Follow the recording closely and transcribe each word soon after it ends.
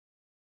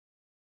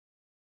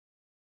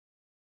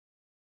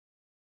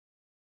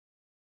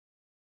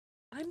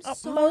I'm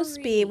sorry.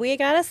 Mosby, we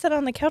gotta sit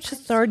on the couch.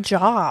 It's our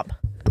job.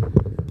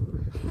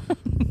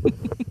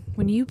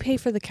 When you pay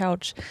for the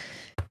couch,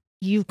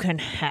 you can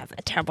have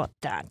it. How about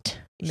that,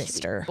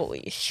 mister?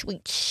 Boy,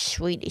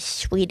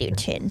 sweetie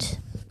tins.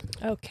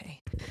 Okay.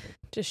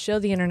 Just show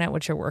the internet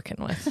what you're working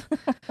with.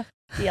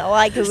 You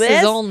like This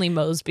is only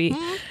Mosby.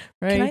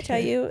 Right? Can I tell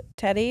you,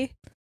 Teddy?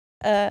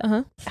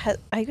 I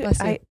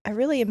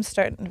really am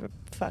starting to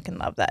fucking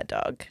love that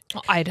dog.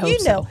 I'd hope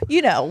so.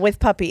 You know, with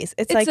puppies,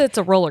 it's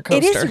a roller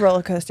coaster. It is a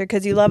roller coaster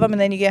because you love them and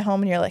then you get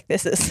home and you're like,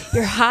 this is.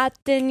 You're hot,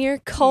 then you're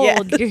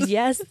cold. Yes. You're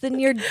yes, then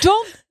you're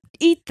don't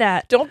eat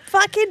that. Don't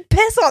fucking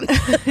piss on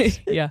that.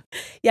 Yeah.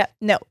 Yeah.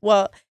 No.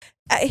 Well,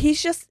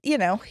 he's just,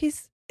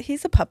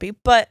 he's a puppy,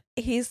 but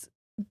he's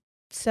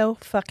so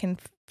fucking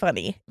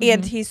funny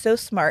and he's so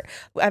smart.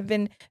 I've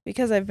been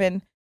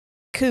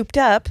cooped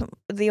up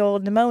with the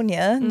old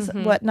pneumonia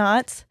and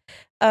whatnot.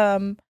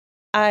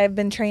 I've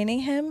been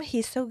training him.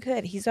 He's so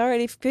good. He's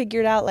already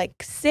figured out like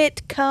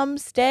sit, come,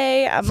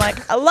 stay. I'm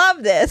like, I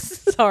love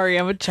this. Sorry,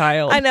 I'm a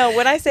child. I know.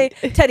 When I say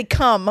Teddy,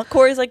 come,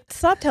 Corey's like,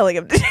 stop telling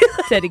him to do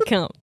that. Teddy,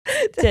 come.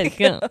 Teddy,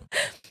 come.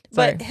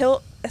 But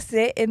he'll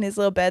sit in his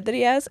little bed that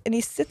he has, and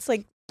he sits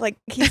like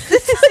he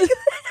sits like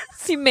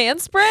this. He man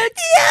spreads?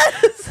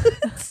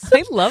 Yes.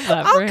 I love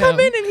that for I'll him.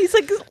 come in and he's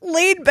like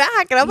laid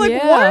back, and I'm like,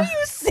 why are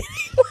you sitting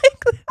like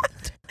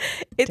that?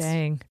 It's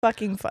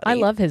fucking funny. I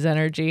love his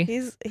energy.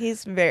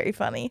 He's very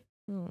funny.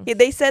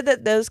 They said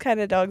that those kind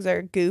of dogs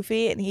are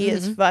goofy, and he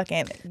is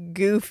fucking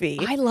goofy.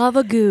 I love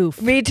a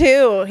goof. Me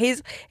too.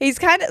 He's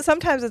kind of,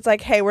 sometimes it's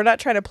like, hey, we're not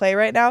trying to play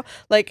right now.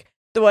 Like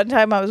the one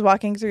time I was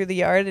walking through the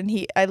yard,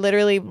 and I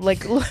literally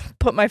like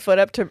put my foot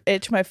up to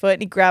itch my foot,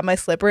 and he grabbed my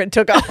slipper and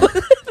took off with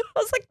it. I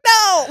was like,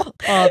 no.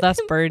 Oh,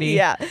 that's Birdie.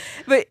 Yeah,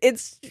 but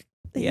he's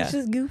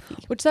just goofy.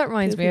 Which that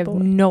reminds me, I have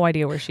no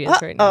idea where she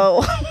is right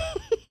now. Oh.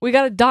 We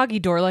got a doggy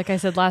door, like I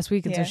said last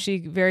week, and so she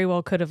very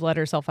well could have let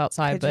herself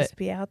outside, but just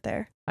be out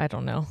there. I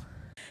don't know.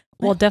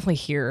 Well, definitely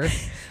hear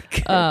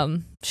her.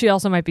 She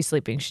also might be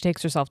sleeping. She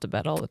takes herself to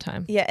bed all the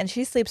time. Yeah, and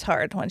she sleeps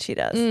hard when she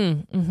does.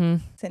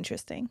 It's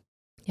interesting.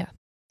 Yeah.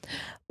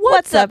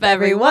 What's up,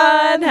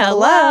 everyone?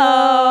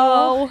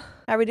 Hello.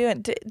 How are we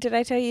doing? Did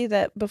I tell you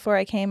that before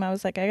I came, I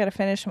was like, I gotta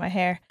finish my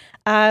hair?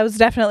 I was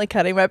definitely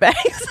cutting my bangs.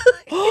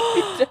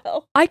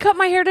 I cut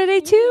my hair today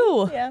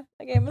too. Yeah,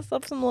 I gave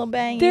myself some little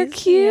bangs. They're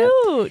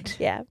cute.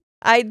 Yeah.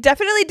 I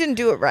definitely didn't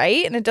do it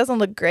right, and it doesn't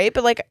look great,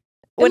 but like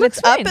when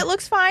it's up, it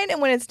looks fine,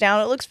 and when it's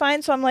down, it looks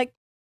fine. So I'm like,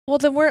 well,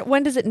 then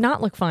when does it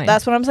not look fine?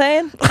 That's what I'm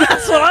saying.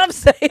 That's what I'm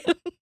saying.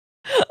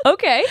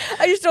 Okay.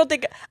 I just don't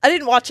think I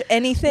didn't watch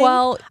anything.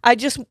 Well, I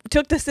just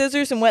took the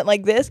scissors and went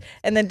like this,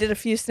 and then did a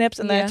few snips,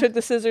 and then I took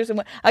the scissors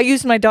and I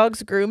used my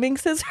dog's grooming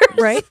scissors.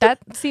 Right. That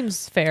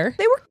seems fair.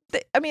 They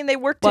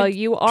worked. Well,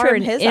 you are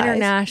an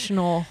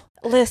international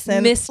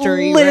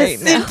mystery right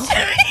now.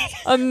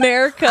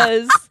 American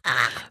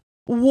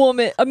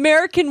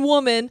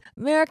woman.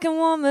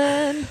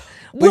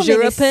 Was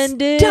your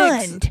appendix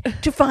stunned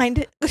to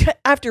find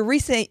after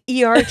recent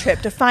ER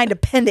trip to find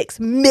appendix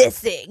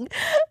missing?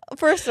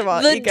 First of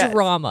all, the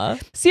drama.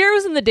 Sierra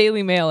was in the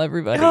Daily Mail,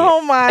 everybody.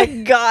 Oh my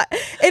god!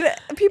 And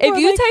if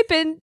you type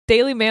in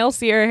Daily Mail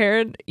Sierra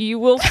Heron, you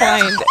will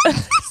find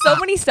so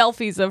many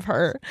selfies of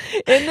her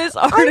in this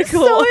article. I'm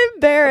so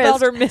embarrassed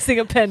about her missing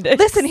appendix.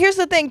 Listen, here's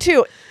the thing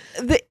too.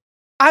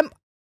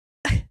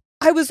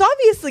 I was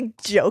obviously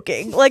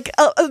joking. Like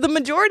the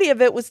majority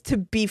of it was to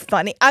be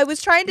funny. I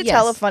was trying to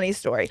tell a funny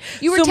story.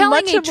 You were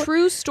telling a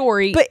true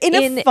story, but in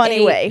a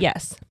funny way.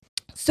 Yes.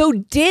 So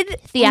did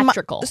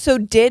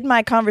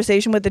my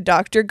conversation with the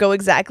doctor go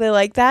exactly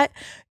like that?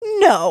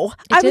 No,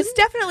 I was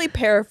definitely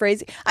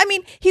paraphrasing. I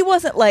mean, he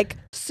wasn't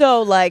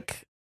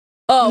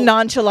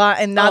nonchalant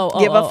and not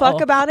give a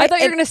fuck about it. I thought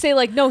you were gonna say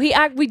like, no,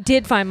 we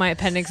did find my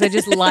appendix. I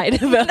just lied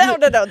about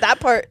it. No. That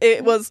part,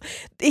 it was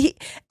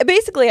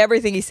basically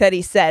everything he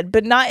said,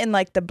 but not in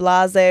like the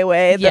blasé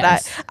way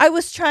that I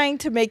was trying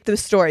to make the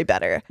story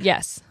better.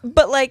 Yes,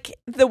 but like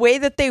the way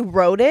that they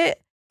wrote it.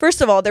 First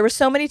of all, there were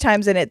so many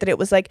times in it that it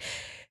was like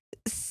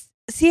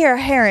Sierra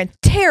Heron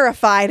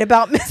terrified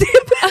about missing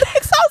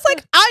appendix. I was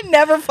like, I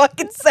never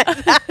fucking said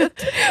that.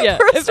 Yeah.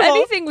 If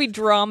anything, we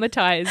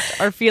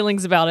dramatized our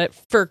feelings about it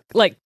for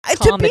like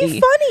comedy. To be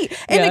funny.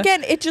 And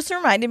again, it just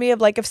reminded me of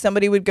like if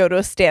somebody would go to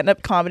a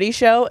stand-up comedy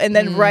show and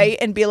then write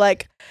and be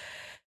like,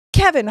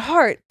 Kevin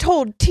Hart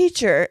told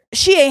teacher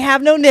she ain't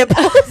have no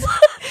nipples.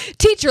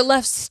 Teacher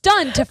left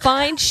stunned to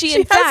find she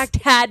in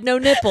fact had no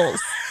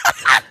nipples.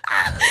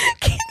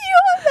 Can you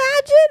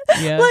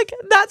imagine? Yeah. Like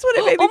that's what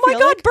it made me feel. Oh my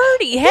god, like.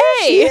 Birdie!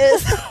 Hey,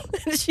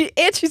 she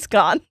is. She's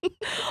gone.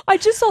 I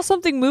just saw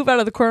something move out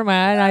of the corner of my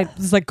eye, and I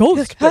was like,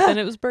 "Ghost!" But then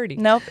it was Birdie.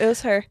 Nope, it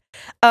was her.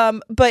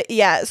 But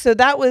yeah, so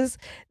that was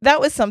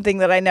something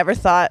that I never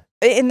thought.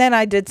 And then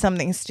I did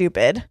something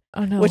stupid.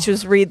 Oh no! Which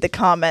was read the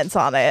comments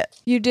on it.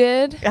 You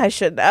did? I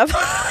shouldn't have.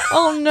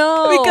 Oh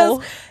no!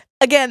 Because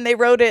again, they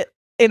wrote it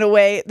in a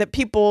way that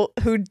people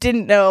who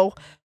didn't know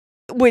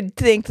would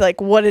think like,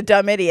 what a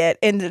dumb idiot,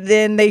 and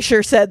then they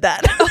sure said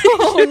that.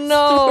 Oh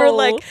no. Or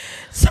like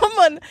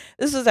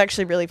this was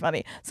actually really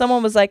funny.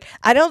 Someone was like,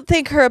 I don't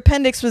think her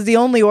appendix was the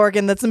only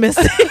organ that's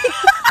missing.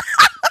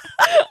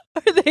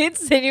 Are they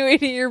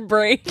insinuating your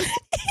brain?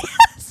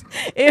 Yes.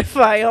 If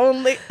I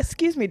only,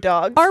 excuse me,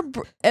 dog.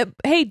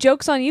 Hey,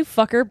 joke's on you,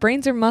 fucker.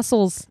 Brains are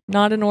muscles,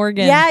 not an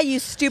organ. Yeah, you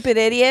stupid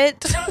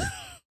idiot. Oh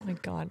my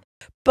God.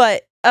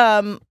 But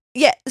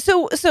yeah,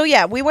 so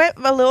yeah, we went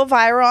a little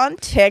viral on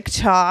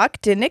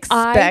TikTok. Didn't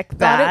expect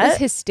that. I thought it was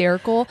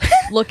hysterical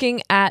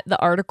looking at the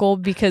article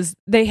because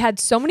they had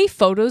so many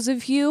photos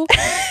of you.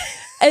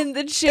 And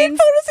then Shane, photos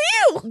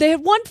of you. They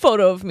had one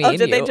photo of me. Oh, and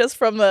did you. they just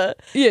from the?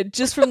 Yeah,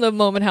 just from the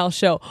Moment House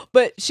show.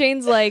 But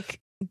Shane's like,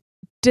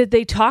 did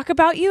they talk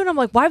about you? And I'm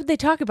like, why would they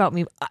talk about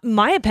me?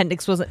 My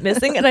appendix wasn't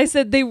missing. And I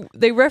said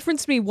they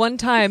referenced me one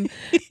time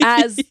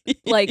as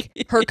like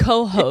her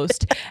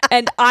co-host.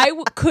 And I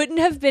couldn't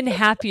have been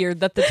happier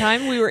that the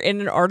time we were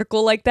in an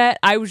article like that,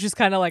 I was just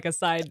kind of like a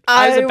side.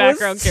 I was a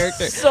background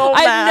character. So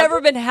I've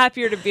never been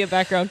happier to be a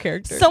background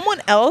character.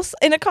 Someone else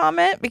in a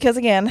comment, because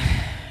again,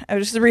 I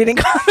was just reading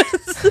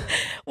comments,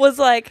 was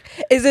like,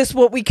 is this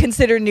what we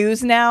consider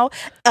news now?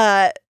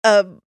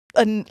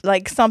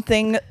 Like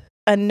something,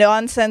 a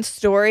nonsense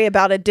story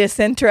about a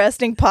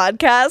disinteresting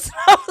podcast.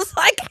 I was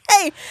like,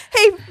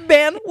 hey,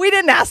 man, we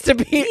didn't ask to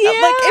be. Like,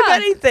 if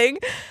anything,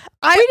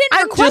 we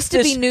didn't request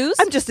to be news.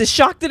 I'm just as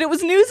shocked that it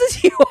was news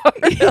as you are.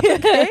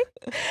 Okay?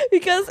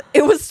 Because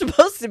it was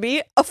supposed to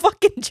be a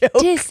fucking joke.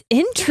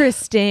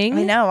 Disinteresting.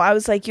 I know. I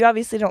was like, you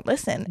obviously don't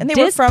listen. And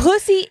they were from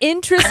pussy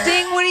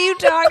interesting. What are you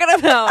talking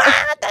about?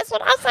 That's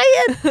what I'm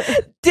saying.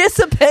 This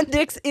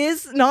appendix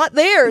is not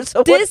there.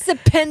 So this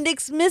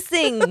appendix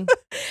missing.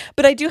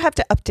 But I do have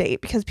to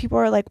update because people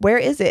are like, where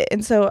is it?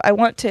 And so I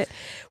want to.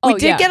 We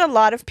did get a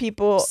lot of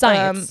people.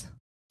 Science.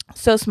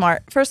 So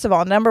smart. First of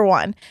all, number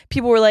one,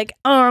 people were like,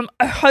 I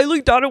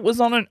highly doubt it was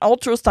on an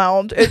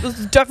ultrasound. It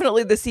was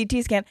definitely the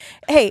CT scan.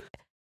 Hey,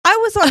 I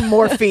was on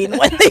morphine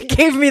when they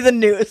gave me the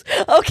news.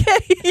 Okay,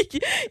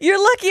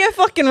 you're lucky I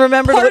fucking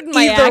remembered what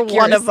either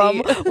one of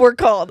them were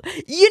called.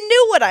 You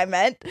knew what I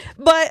meant,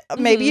 but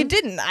maybe you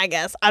didn't, I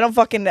guess. I don't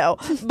fucking know.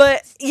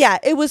 But yeah,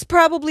 it was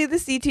probably the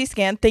CT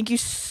scan. Thank you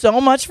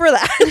so much for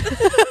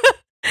that.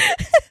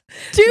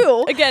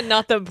 Two, again,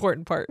 not the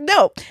important part.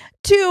 No.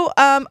 Two,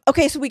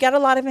 okay, so we got a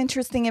lot of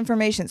interesting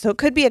information. So it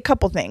could be a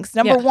couple things.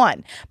 Number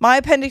one, my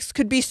appendix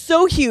could be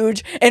so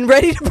huge and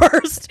ready to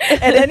burst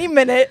at any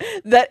minute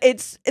that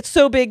it's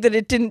so big that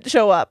it didn't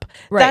show up.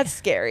 Right. That's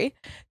scary.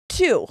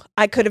 Two,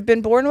 I could have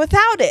been born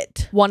without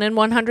it. 1 in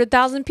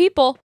 100,000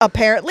 people.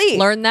 Apparently.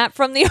 Learned that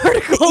from the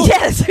article.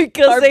 Yes,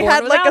 because they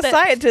had like a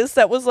scientist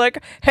that was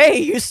like, hey,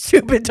 you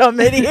stupid dumb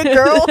idiot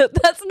girl.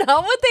 That's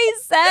not what they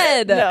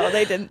said. No,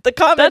 they didn't. The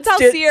comments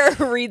That's how Sierra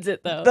reads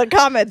it, though. The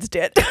comments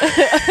did.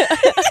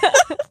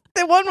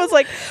 The one was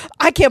like,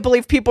 I can't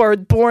believe people are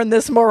born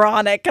this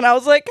moronic. And I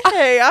was like,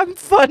 hey, I'm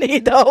funny,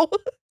 though.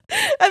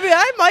 I mean,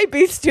 I might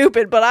be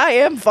stupid, but I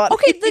am funny.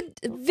 Okay,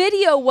 the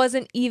video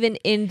wasn't even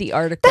in the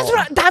article.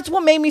 That's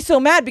what made me so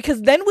mad,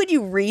 because then when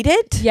you read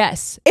it,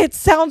 yes, it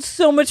sounds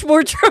so much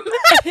more dramatic.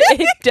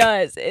 It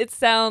does. It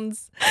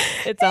sounds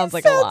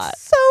like a lot.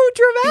 So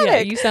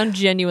dramatic. Yeah, you sound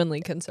genuinely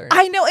concerned.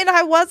 I know, and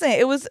I wasn't.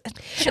 It was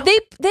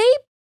they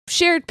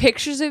shared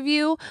pictures of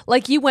you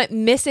like you went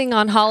missing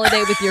on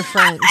holiday with your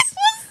friends. I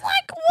was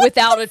like, what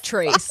without a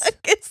trace.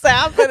 It's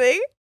happening.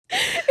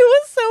 It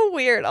was so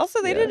weird.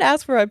 Also, they didn't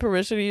ask for my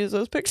permission to use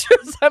those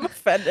pictures. I'm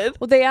offended.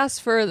 Well, they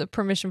asked for the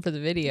permission for the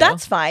video.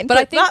 That's fine. But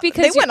I think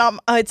because they went on,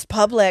 it's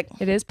public.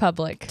 It is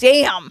public.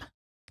 Damn.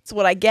 That's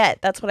what I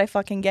get. That's what I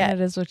fucking get.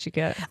 That is what you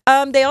get.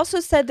 They also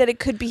said that it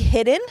could be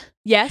hidden.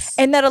 Yes.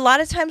 And that a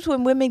lot of times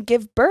when women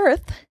give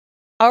birth,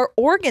 our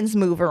organs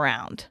move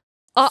around.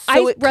 So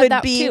I read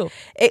that too.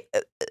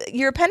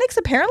 Your appendix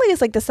apparently is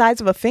like the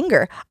size of a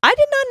finger. I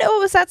did not know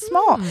it was that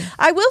small.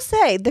 I will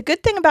say, the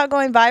good thing about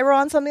going viral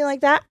on something like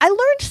that, I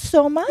learned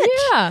so much.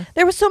 Yeah.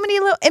 There were so many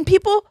and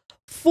people,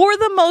 for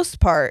the most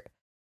part,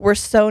 were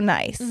so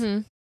nice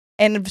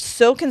and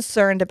so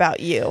concerned about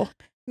you.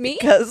 Me?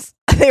 Because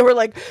they were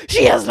like,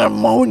 she has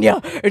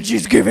pneumonia and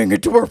she's giving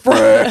it to her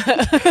friend.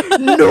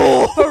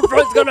 No. Her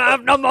friend's gonna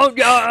have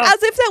pneumonia.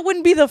 As if that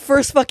wouldn't be the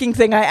first fucking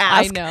thing I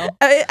asked. I know.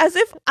 As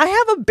if I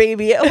have a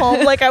baby at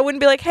home. Like, I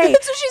wouldn't be like, hey.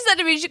 That's what she said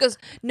to me. She goes,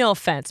 no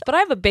offense, but I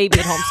have a baby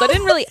at home. So I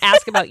didn't really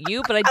ask about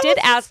you, but I did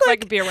ask if I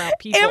could be around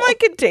people. Am I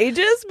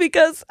contagious?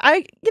 Because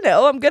I'm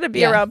going to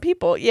be around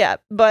people. Yeah.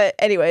 But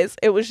anyways,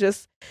 it was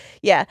just,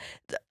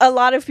 a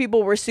lot of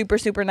people were super,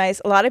 super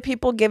nice. A lot of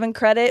people giving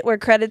credit where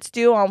credit's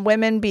due on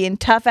women being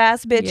tough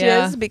ass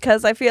bitches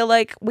because I feel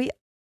like we're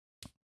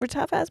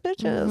tough ass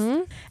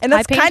bitches. And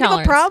that's kind of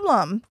a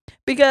problem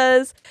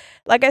because,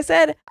 like I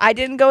said, I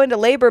didn't go into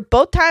labor.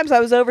 Both times I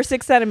was over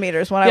 6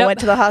 centimeters when I went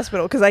to the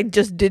hospital because I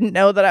just didn't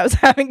know that I was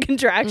having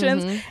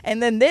contractions.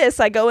 And then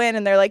I go in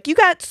and they're like, you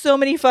got so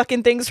many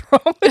fucking things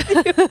wrong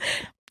with you.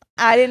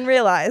 I didn't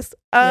realize.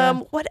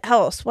 What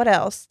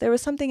else? There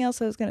was something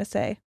else I was going to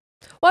say.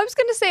 Well, I was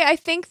going to say, I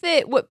think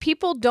that what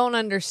people don't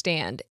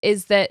understand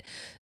is that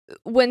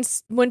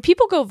when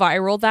people go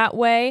viral that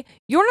way,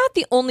 you're not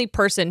the only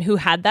person who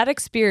had that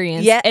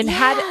experience and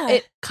had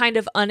it kind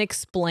of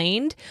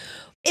unexplained.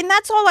 And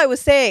that's all I was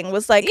saying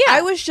was like,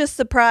 I was just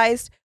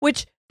surprised,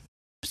 which,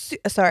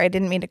 sorry, I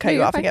didn't mean to cut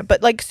you off again,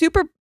 but like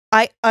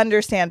I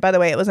understand, by the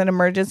way, it was an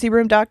emergency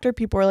room doctor.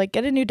 People were like,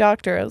 get a new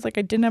doctor. I was like,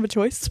 I didn't have a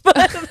choice.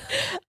 But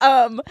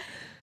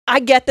I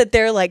get that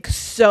they're like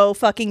so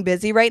fucking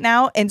busy right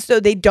now. And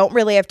so they don't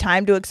really have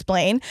time to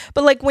explain.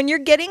 But like when you're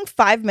getting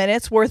 5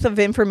 minutes worth of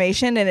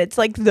information and it's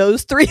like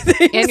those 3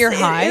 things. And you're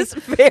high. It's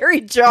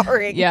very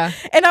jarring. Yeah.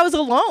 And I was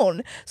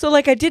alone. So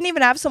like I didn't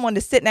even have someone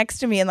to sit next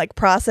to me and like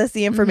process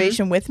the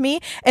information with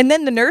me. And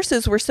then the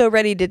nurses were so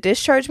ready to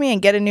discharge me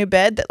and get a new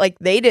bed that like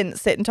they didn't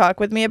sit and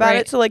talk with me about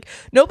it. So like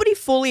nobody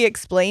fully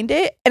explained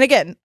it. And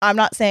again, I'm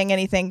not saying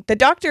anything. The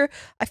doctor,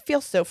 I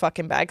feel so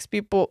fucking bad because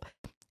people...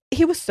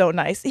 He was so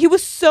nice. He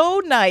was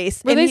so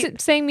nice. Were they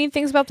saying mean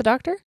things about the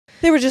doctor?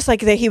 They were just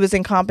like that he was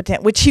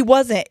incompetent, which he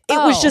wasn't. It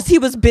was just he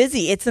was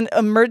busy. It's an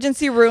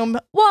emergency room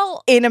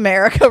in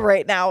America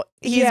right now.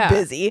 He's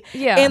busy.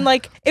 Yeah. And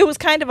like it was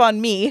kind of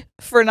on me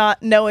for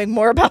not knowing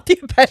more about the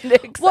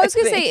appendix. Well, I was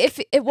going to say,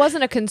 if it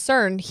wasn't a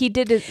concern, he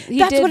did it.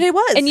 That's what it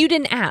was. And you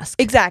didn't ask.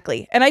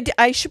 Exactly. And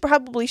I should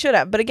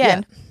have. But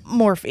again,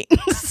 morphine.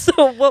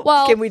 So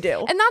what can we do?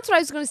 And that's what I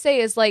was going to say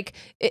is like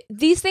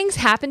these things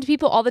happen to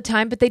people all the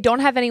time, but they don't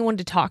have anyone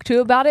to talk to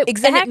about it.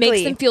 Exactly. And it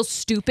makes them feel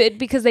stupid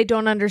because they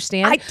don't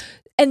understand.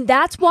 And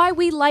that's why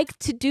we like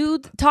to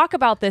talk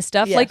about this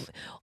stuff. Yeah. Like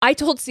I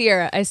told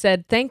Sierra, I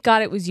said, thank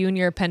God it was you and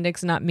your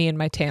appendix, not me and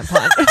my tampon.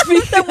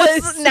 That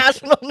was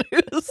national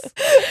news.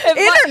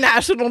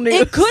 International news.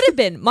 It could have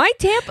been. My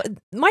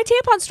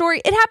tampon story,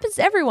 it happens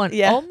to everyone.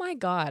 Yeah. Oh my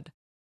God.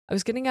 I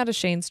was getting out of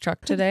Shane's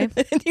truck today.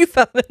 And you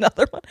found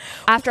another one?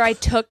 After I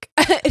took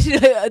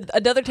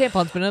another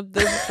tampon. It's been up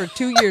there for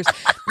 2 years.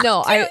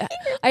 No, I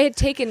had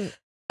taken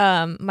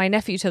my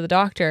nephew to the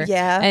doctor.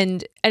 Yeah.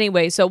 And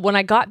anyway, so when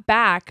I got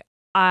back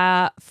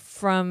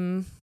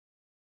from...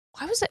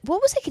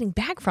 What was I getting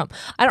back from?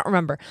 I don't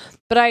remember.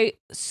 But I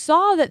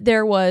saw that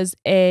there was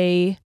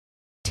a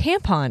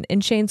tampon in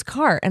Shane's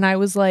car. And I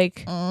was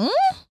like, I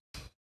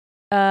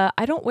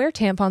don't wear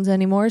tampons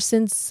anymore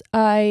since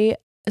I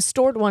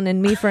stored one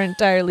in me for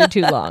entirely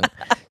too long.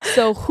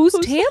 So whose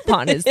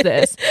tampon is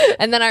this?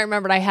 And then I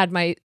remembered I had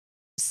my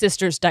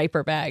sister's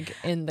diaper bag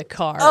in the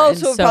car. Oh,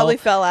 so it probably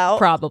fell out?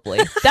 Probably.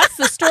 That's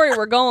the story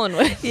we're going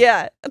with.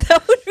 Yeah.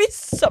 That would be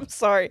I'm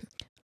sorry.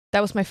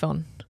 That was my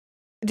phone.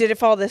 Did it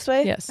fall this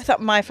way? Yes. I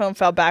thought my phone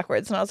fell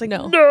backwards, and I was like,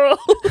 no.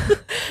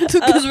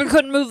 Because we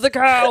couldn't move the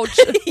couch.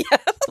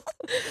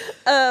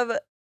 Yeah.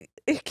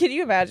 Can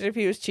you imagine if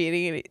he was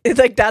cheating? It's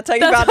like, that's how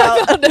you found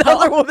out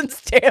another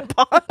woman's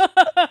tampon.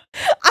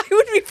 I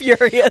would be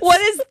furious. What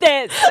is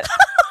this?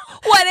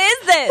 What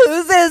is this?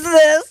 Whose is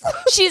this?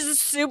 She's a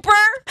super?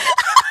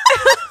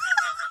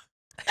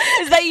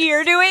 Is that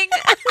you're doing?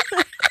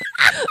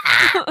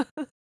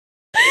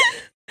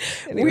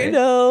 Anyway. We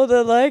know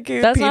that like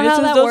that's not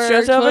how that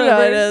works.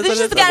 This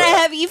just got a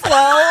heavy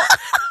flow.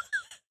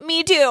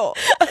 Me too.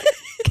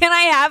 Can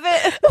I have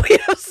it? We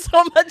have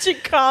so much in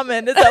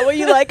common. Is that what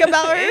you like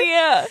about her?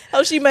 Yeah.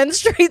 How she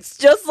menstruates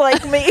just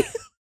like me.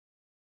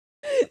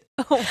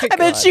 Oh my God. I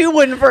bet you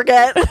wouldn't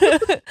forget.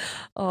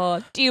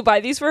 Oh, do you buy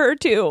these for her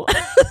too?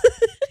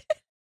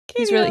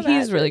 He's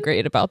really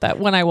great about that.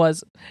 When I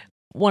was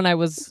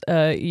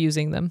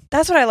using them.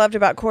 That's what I loved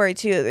about Corey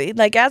too.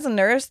 Like as a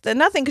nurse,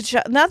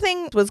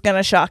 nothing was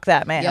gonna shock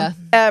that man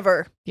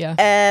ever. Yeah,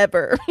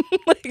 ever.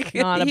 Like,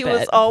 he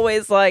was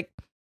always like,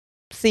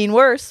 seen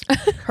worse,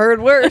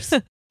 heard worse,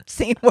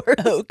 seen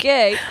worse.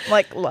 Okay,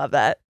 like love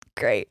that.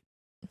 Great.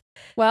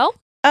 Well,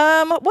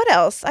 what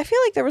else? I feel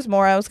like there was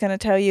more I was gonna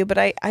tell you, but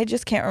I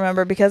just can't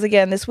remember because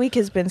again, this week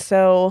has been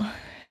so.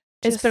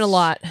 It's been a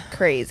lot.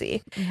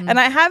 Crazy. Mm-hmm. And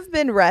I have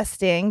been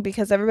resting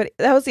because that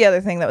was the other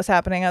thing that was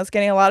happening. I was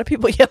getting a lot of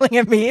people yelling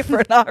at me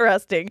for not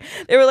resting.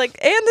 They were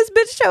like, and this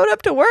bitch showed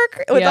up to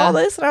work with all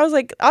this. And I was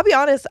like, I'll be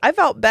honest, I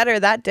felt better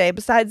that day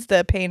besides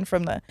the pain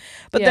from the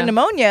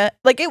pneumonia,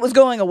 like it was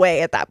going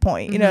away at that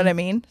point. You know what I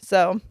mean?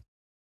 So.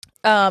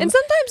 And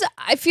sometimes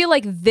I feel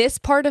like this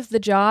part of the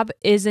job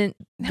isn't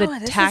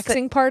the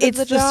taxing part of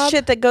the job. It's the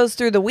shit that goes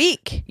through the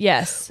week.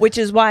 Yes. Which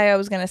is why I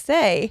was going to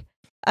say,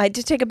 I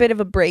did take a bit of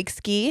a break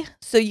ski.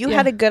 So you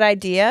had a good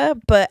idea,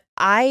 but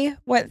I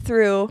went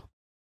through.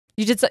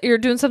 You're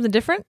doing something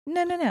different?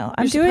 No.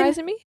 You're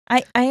surprising me?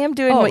 I am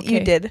doing what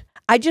you did.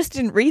 I just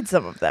didn't read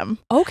some of them.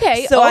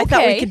 Okay. So I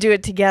thought we could do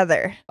it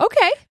together.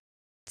 Okay.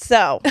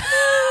 So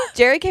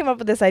Jerry came up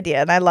with this idea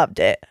and I loved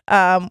it.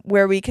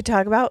 Where we could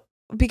talk about,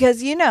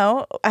 because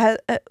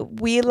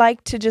we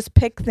like to just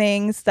pick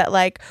things that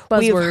like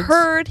we've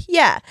heard, but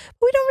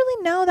we don't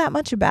really know that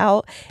much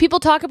about.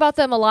 People talk about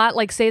them a lot,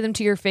 like say them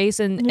to your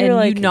face, and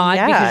you nod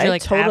because you're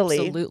like, totally.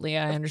 Absolutely,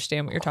 I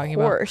understand what you're talking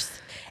about. Of course.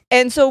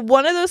 And so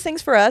one of those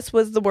things for us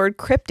was the word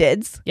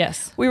cryptids.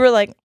 Yes, we were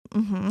like,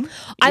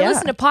 I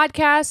listen to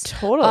podcasts.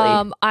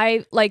 Totally.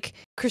 I like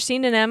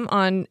Christine and Em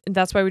on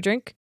That's Why We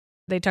Drink.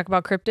 They talk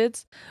about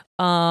cryptids.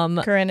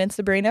 Corinne and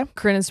Sabrina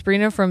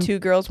from Two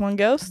Girls, One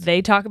Ghost.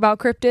 They talk about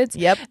cryptids.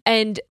 Yep.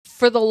 And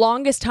for the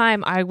longest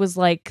time, I was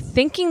like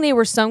thinking they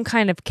were some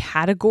kind of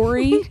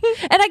category.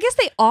 And I guess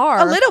they are.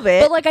 A little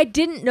bit. But like I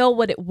didn't know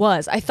what it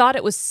was. I thought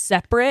it was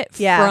separate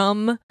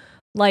from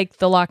like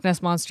the Loch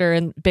Ness Monster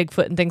and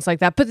Bigfoot and things like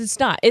that. But it's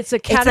not. It's a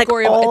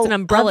category. It's an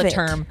umbrella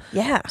term.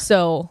 Yeah.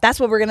 So that's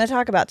what we're going to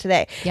talk about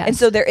today. Yes. And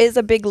so there is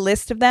a big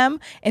list of them.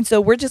 And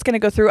so we're just going to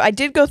go through. I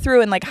did go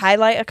through and like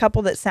highlight a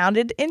couple that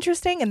sounded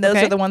interesting. And those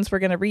are the ones we're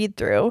going to read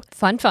through.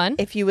 Fun.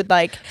 If you would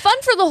like.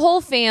 Fun for the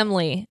whole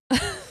family.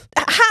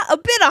 A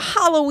bit of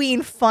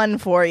Halloween fun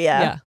for you.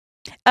 Yeah.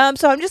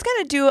 So I'm just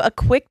going to do a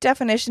quick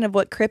definition of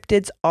what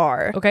cryptids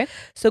are. Okay.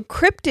 So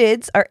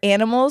cryptids are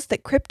animals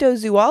that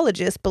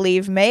cryptozoologists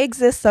believe may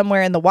exist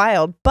somewhere in the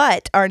wild,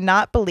 but are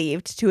not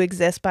believed to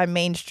exist by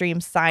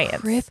mainstream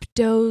science.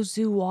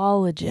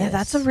 Cryptozoologists. Yeah,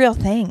 that's a real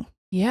thing.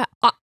 Yeah.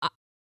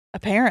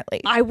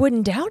 Apparently. I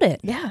wouldn't doubt it.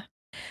 Yeah.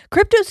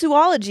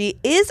 Cryptozoology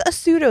is a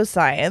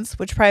pseudoscience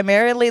which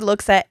primarily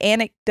looks at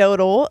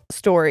anecdotal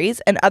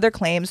stories and other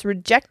claims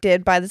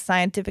rejected by the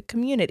scientific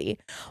community.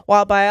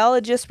 While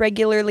biologists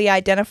regularly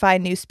identify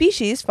new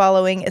species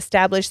following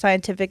established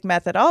scientific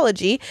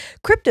methodology,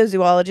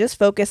 cryptozoologists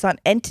focus on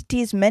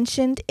entities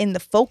mentioned in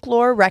the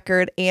folklore,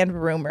 record, and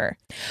rumor.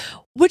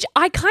 Which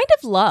I kind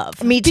of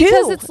love. Me too.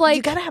 Because it's like...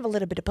 You gotta have a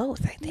little bit of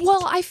both, I think.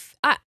 Well,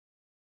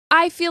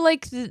 I feel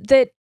like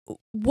that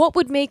what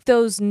would make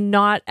those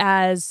not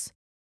as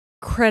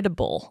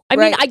credible? I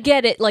mean, I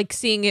get it, like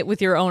seeing it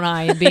with your own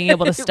eye and being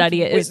able to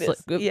study it is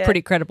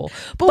pretty credible.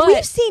 But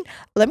we've seen,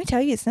 let me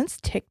tell you, since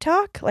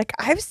TikTok, like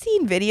I've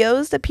seen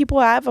videos that people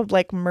have of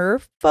like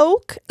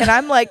merfolk, and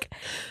I'm like,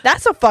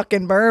 that's a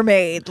fucking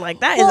mermaid. Like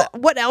that is,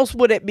 what else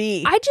would it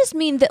be? I just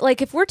mean that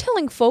like if we're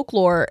telling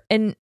folklore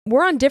and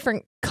we're on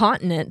different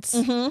continents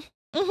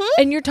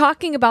and you're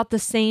talking about the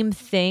same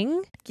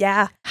thing.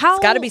 Yeah. It's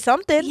got to be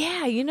something.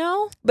 Yeah, you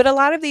know? But a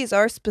lot of these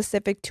are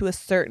specific to a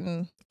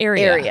certain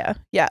area.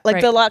 Yeah.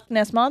 Like the Loch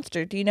Ness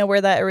Monster. Do you know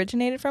where that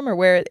originated from or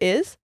where it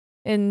is?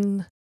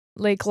 In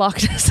Lake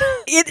Loch Ness.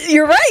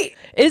 You're right.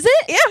 Is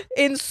it? Yeah.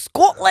 In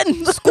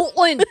Scotland.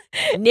 Scotland.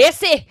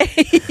 Nessie.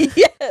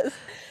 Yes.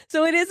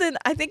 So it isn't,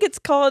 I think it's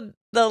called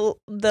the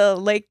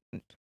lake.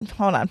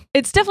 Hold on.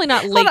 It's definitely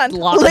not Lake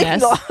Loch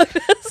Ness. Loch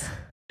Ness.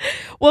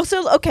 Well,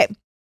 so, okay.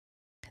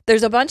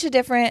 There's a bunch of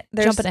different...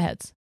 Jumping ahead.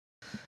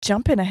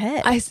 Jumping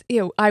ahead?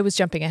 I was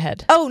jumping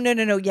ahead. Oh, no.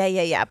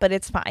 Yeah. But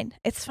it's fine.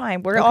 It's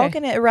fine. We're all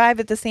going to arrive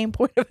at the same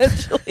point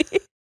eventually.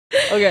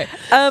 Okay.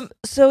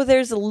 So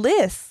there's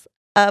lists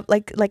of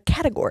like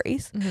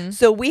categories.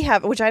 So we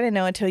have, which I didn't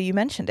know until you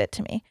mentioned it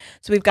to me.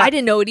 So we've got... I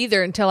didn't know it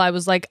either until I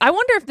was like, I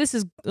wonder if this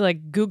is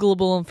like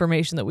Googleable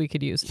information that we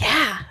could use.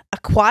 Yeah.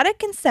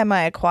 Aquatic and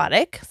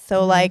semi-aquatic.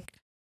 So like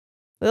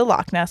the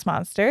Loch Ness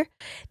Monster.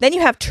 Then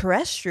you have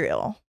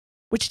terrestrial,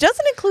 which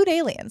doesn't include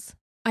aliens.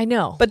 I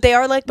know. But they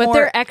are like But more...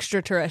 they're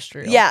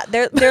extraterrestrial. Yeah,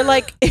 they're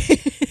like...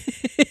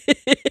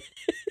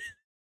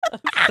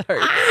 I'm sorry.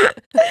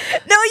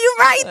 No, you're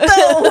right,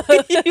 though.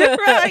 You're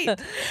right.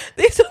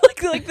 These are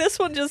like this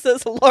one just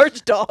says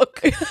large dog.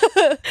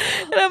 And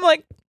I'm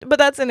like, but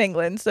that's in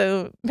England,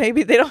 so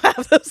maybe they don't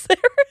have those there.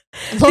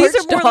 Large These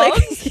are more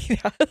dogs?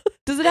 like...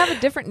 Does it have a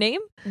different name?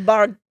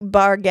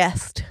 Bar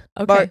guest.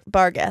 Okay.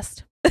 Bar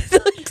guest.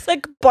 It looks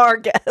like bar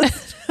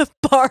guest.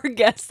 Bar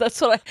guest. That's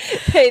what I...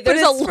 Hey,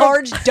 there's a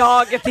large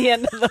dog at the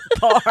end of the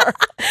bar.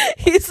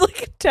 He's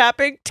like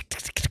tapping.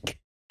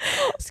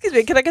 Excuse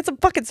me, can I get some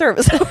fucking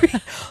service over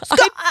here?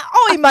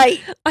 Oh,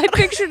 mate. I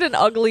pictured an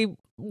ugly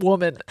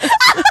woman.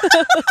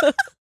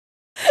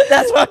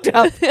 That's fucked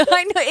up.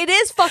 I know, it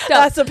is fucked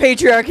up. That's a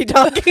patriarchy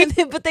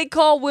talking. But they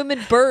call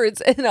women birds,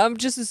 and I'm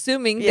just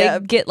assuming they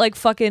get like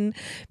fucking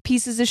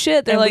pieces of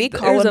shit. They're and like, we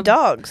call them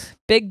dogs.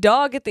 Big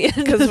dog at the end.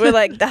 Because we're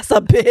like, that's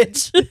a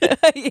bitch.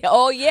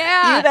 Oh,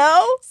 yeah. You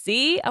know?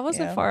 See? I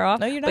wasn't far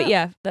off. No, you're not. But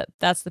yeah,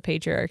 that's the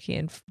patriarchy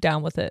and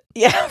down with it.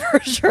 Yeah,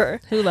 for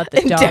sure. Who let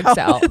the dogs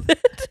out?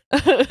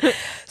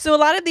 So a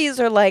lot of these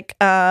are like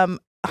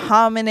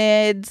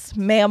hominids,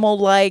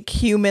 mammal-like,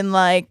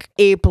 human-like,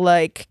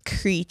 ape-like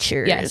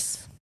creatures.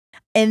 Yes.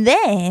 And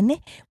then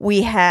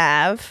we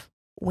have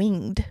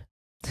winged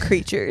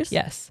creatures.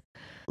 Yes.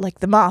 Like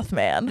the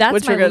Mothman. That's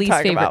which my we're gonna least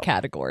talk favorite about.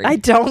 category. I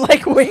don't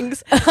like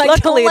wings.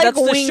 Luckily, like that's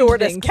the winged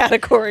shortest things.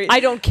 category. I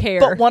don't care.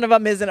 But one of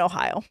them is in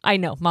Ohio. I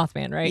know.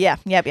 Mothman, right? Yeah.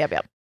 Yep.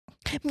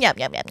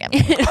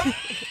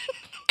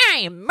 I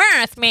am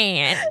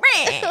Mothman.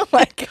 Oh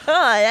my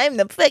god, I'm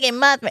the fucking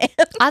Mothman.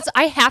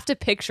 I have to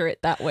picture it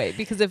that way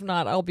because if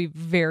not, I'll be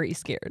very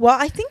scared. Well,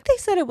 I think they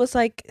said it was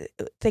like,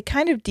 they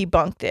kind of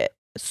debunked it.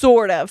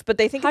 Sort of. But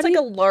they think it's like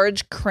a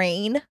large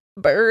crane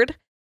bird,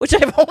 which I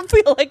don't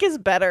feel like is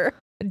better.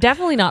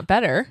 Definitely not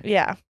better.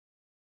 Yeah.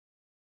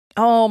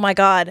 Oh my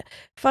god.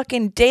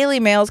 Fucking Daily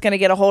Mail's gonna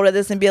get a hold of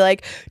this and be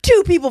like,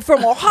 2 people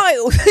from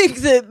Ohio think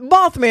that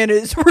Mothman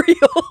is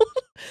real.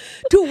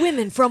 2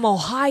 women from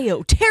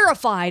Ohio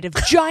terrified of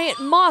giant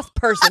moth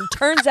person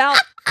turns out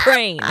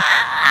crane.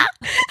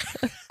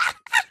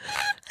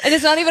 And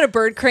it's not even a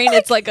bird crane.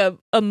 It's like a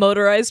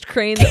motorized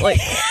crane that like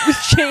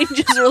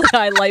changes really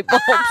high light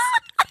bulbs.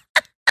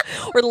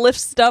 Or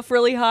lifts stuff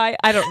really high.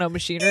 I don't know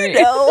machinery.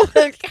 You know,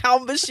 like how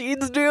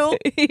machines do.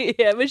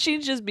 Yeah,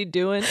 machines just be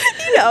doing.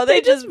 You know,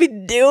 they just be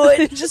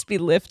doing. Just be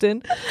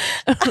lifting.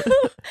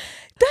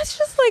 That's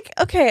just like,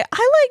 okay,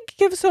 I like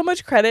give so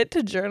much credit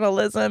to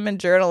journalism and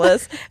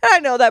journalists. And I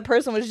know that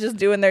person was just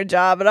doing their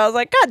job. And I was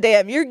like, God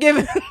damn, you're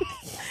giving...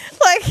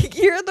 like,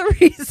 you're the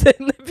reason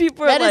that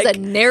people are that like... That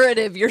is a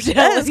narrative you're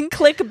That is telling.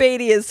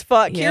 clickbaity as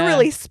fuck. Yeah. You're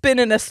really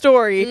spinning a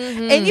story.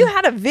 And you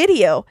had a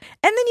video.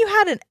 And then you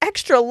had an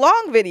extra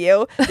long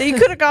video that you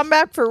could have gone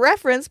back for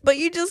reference, but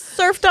you just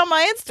surfed on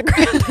my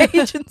Instagram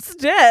page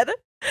instead. Like,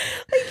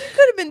 you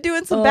could have been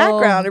doing some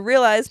background and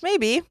realized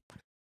maybe...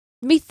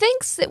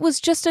 Methinks it was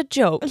just a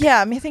joke.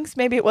 Yeah, methinks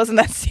maybe it wasn't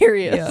that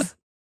serious.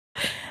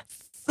 Yeah.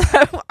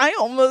 So I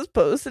almost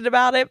posted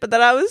about it, but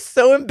then I was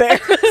so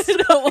embarrassed.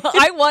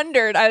 I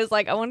wondered. I was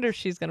like, I wonder if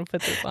she's going to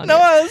put this on. No,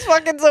 I was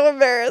fucking so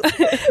embarrassed.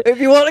 If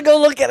you want to go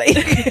look at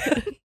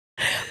it.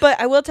 But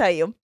I will tell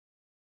you,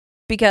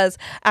 because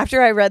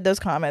after I read those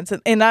comments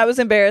and I was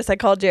embarrassed, I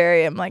called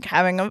Jerry. I'm like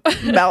having a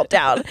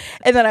meltdown.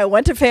 And then I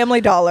went to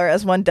Family Dollar,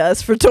 as one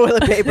does, for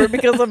toilet paper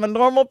because I'm a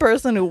normal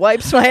person who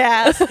wipes my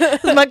ass.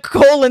 My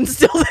colon's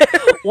still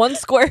there. One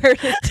square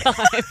at a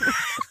time.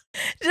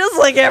 Just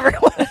like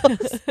everyone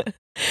else.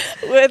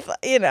 With,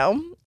 you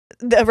know,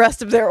 the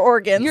rest of their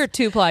organs. You're a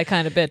 2-ply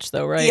kind of bitch,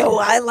 though, right? Yo,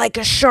 I like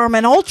a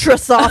Charmin Ultra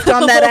Soft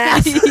on that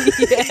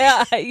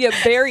ass. Yeah,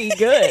 very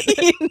good.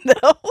 You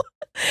know?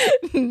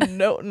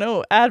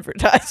 No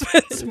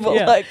advertisements, but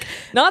Yeah. like,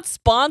 Not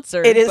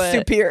sponsored. it is but...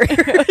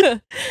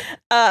 superior.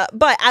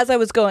 But as I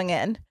was going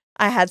in,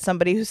 I had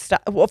somebody who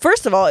stopped. Well,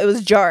 first of all, it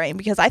was jarring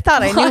because I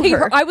thought I knew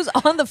her. I was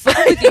on the phone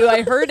with you.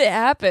 I heard it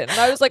happen. And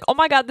I was like, oh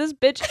my God, this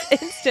bitch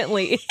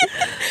instantly.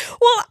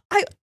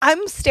 Well,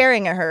 I'm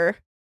staring at her.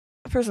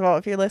 First of all,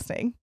 if you're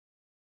listening,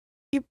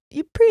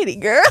 you pretty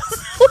girl.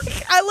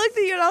 Like, I looked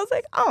at you and I was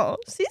like, oh,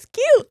 she's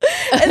cute.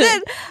 And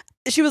then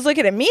she was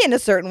looking at me in a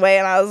certain way,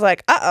 and I was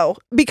like, uh-oh.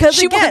 Because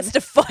she again, wants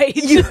to fight.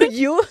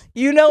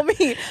 You know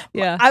me.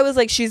 Yeah. I was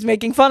like, she's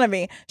making fun of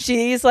me.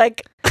 She's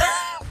like,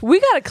 we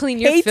got to clean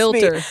your hates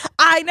filter. me.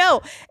 I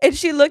know. And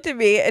she looked at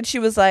me and she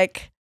was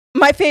like,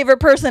 my favorite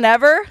person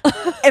ever.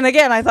 And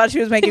again, I thought she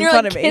was making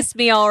fun of me. Kiss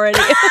me already.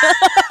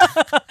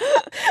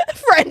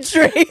 French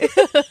rape.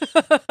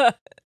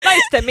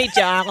 Nice to meet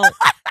you. No, but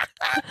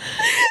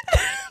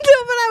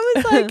I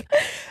was like,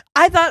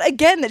 I thought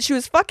again that she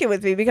was fucking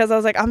with me because I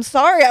was like, I'm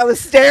sorry, I was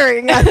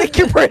staring. I think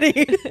you're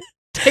pretty.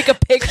 Take a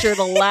picture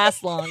to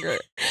last longer.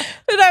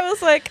 And I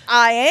was like,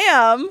 I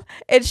am.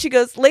 And she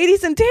goes,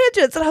 ladies and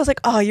tangents. And I was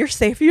like, oh, you're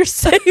safe. You're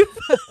safe.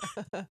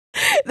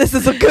 This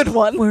is a good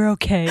one. We're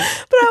okay. But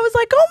I was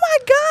like, oh my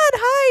God,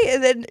 hi.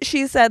 And then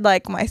she said,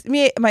 like, my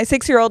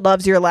 6-year-old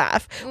loves your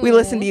laugh. We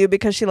listen to you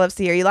because she loves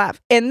to hear you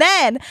laugh. And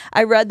then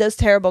I read those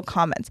terrible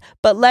comments.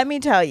 But let me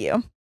tell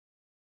you,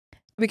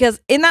 because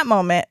in that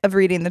moment of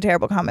reading the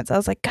terrible comments, I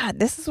was like, God,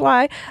 this is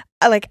why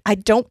I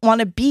don't want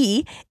to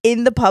be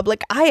in the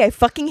public eye. I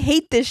fucking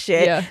hate this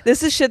shit. Yeah.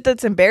 This is shit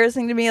that's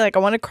embarrassing to me. Like, I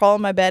want to crawl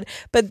in my bed.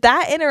 But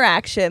that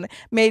interaction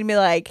made me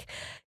like,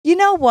 you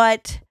know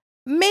what?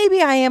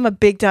 Maybe I am a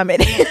big dumb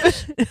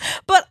idiot,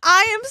 but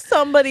I am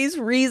somebody's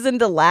reason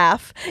to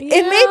laugh. Yeah.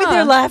 And maybe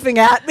they're laughing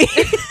at me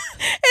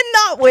and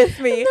not with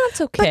me. And that's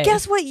okay. But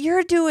guess what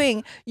you're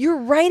doing? You're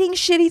writing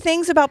shitty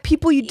things about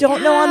people you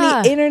don't know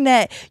on the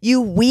internet. You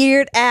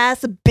weird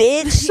ass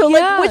bitch. So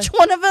like, which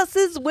one of us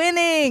is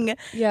winning?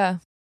 Yeah.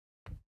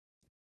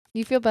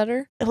 You feel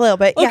better? A little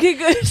bit. Okay,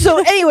 yeah. good. So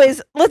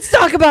anyways, let's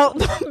talk about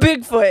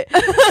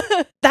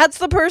Bigfoot. That's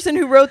the person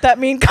who wrote that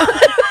mean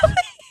comment.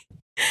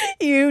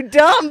 You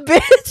dumb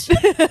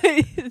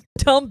bitch.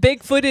 Dumb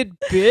big-footed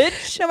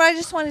bitch. No, I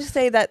just wanted to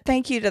say that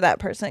thank you to that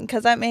person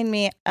because that made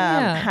me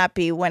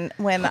happy when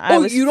I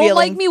was you don't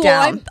like me?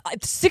 down. Well,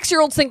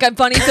 6-year-olds think I'm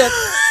funny, so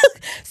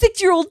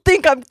 6-year-old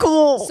think I'm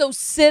cool. so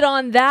sit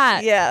on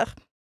that. Yeah.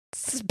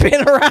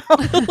 Spin around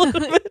a little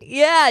bit.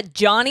 Yeah,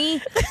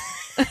 Johnny.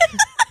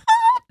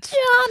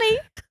 Johnny.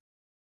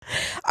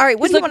 All right,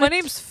 what He's do you like, want? my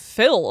name's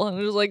Phil. And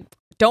I was like,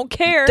 don't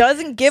care.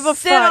 Doesn't give a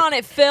Sit fuck. on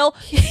it, Phil.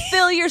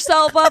 Fill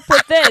yourself up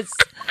with this.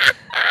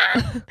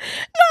 Not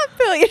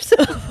fill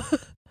yourself.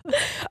 All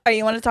right,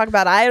 you want to talk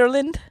about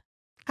Ireland?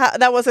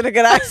 That wasn't a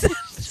good accent.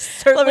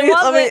 let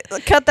me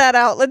cut that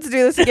out. Let's do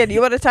this again.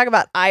 You want to talk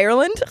about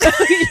Ireland?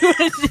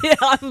 Yeah,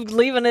 I'm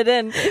leaving it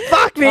in.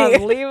 Fuck me.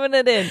 I'm leaving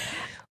it in.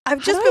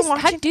 I've just been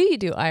watching. How do you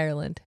do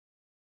Ireland?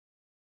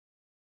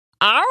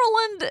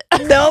 Ireland?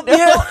 Nope.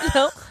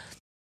 No.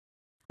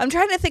 I'm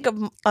trying to think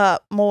of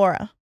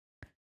Mora.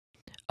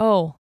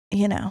 Oh.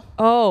 You know.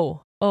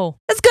 Oh.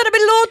 It's gonna be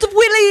loads of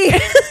Willy.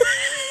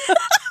 It's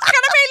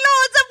gonna be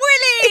loads of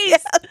Willies.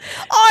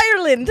 Yeah.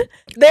 Ireland.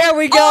 There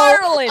we go.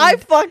 Ireland. I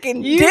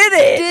fucking You did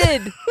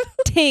it. did.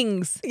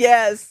 Tings.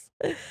 Yes.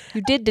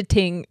 You did the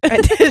ting.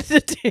 I did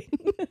the ting.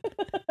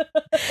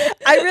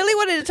 I really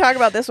wanted to talk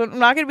about this one. I'm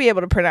not going to be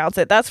able to pronounce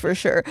it, that's for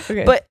sure.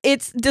 Okay. But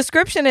its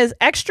description is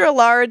extra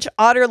large,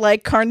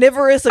 otter-like,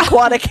 carnivorous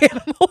aquatic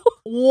animal.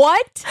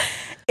 What?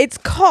 It's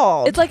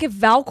called. It's like if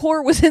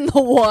Valcor was in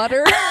the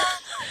water.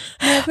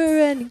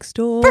 Never-ending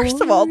story.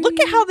 First of all, look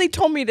at how they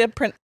told me to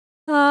print.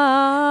 Look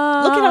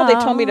at how they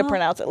told me to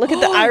pronounce it. Look at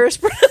the Irish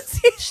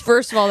pronunciation.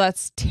 First of all,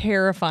 that's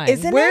terrifying.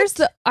 Isn't Where's it?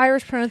 the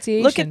Irish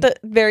pronunciation? Look at the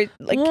very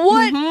like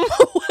what?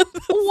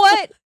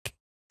 What?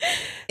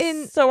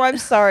 So I'm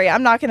sorry,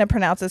 I'm not going to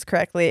pronounce this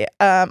correctly.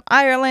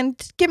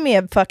 Ireland, give me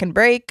a fucking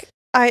break.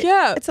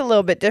 It's a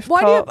little bit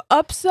difficult. Why do you have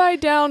upside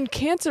down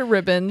cancer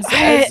ribbons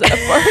as a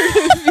part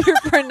of your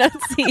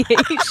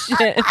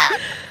pronunciation?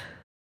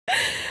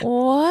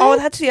 What? Oh,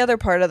 that's the other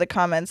part of the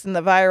comments in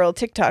the viral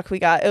TikTok we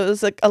got. It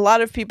was like a lot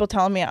of people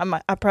telling me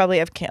I probably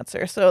have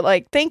cancer. So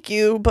like, thank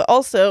you, but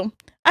also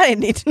I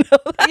didn't need to know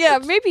that. Yeah,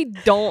 maybe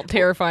don't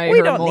terrify her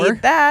We don't more.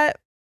 need that.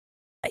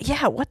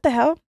 Yeah, what the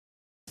hell?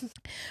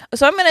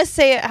 So I'm gonna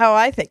say it how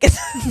I think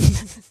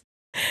it's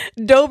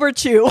Dober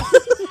Chew.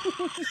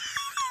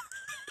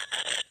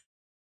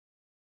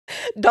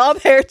 Dob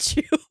hair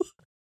chew.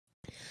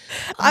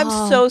 I'm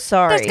so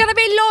sorry. There's gonna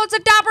be loads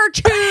of Dobber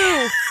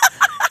Chew.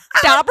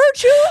 Dobber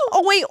Chew?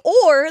 Oh wait,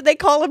 or they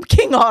call him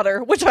King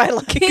Otter, which I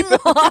like. King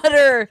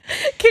Otter.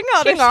 King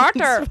Otter. King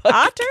Otter.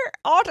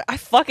 Otter. I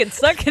fucking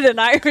suck at an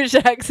Irish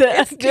accent.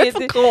 It's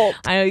difficult.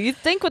 I know. You'd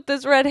think with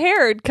this red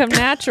hair it'd come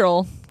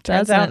natural.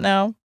 Turns out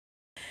no.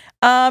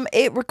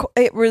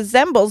 It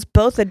resembles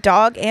both a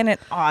dog and an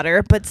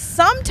otter, but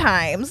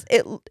sometimes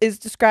it is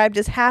described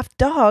as half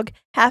dog,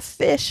 half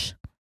fish.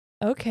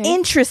 Okay.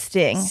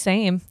 Interesting.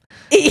 Same.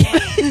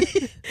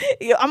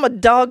 I'm a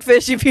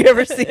dogfish if you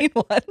ever seen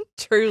one.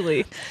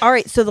 Truly. All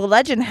right, so the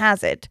legend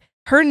has it.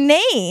 Her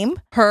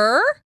name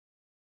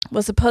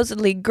was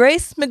supposedly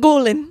Grace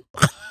McGoylin.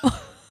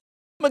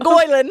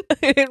 McGoylin.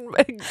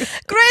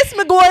 Grace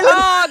McGoylin.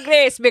 Oh,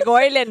 Grace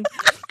McGoylin.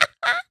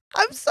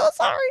 I'm so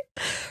sorry.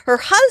 Her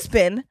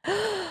husband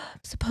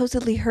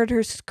supposedly heard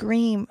her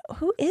scream.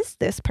 Who is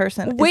this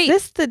person? Wait,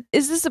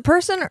 is this a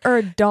person or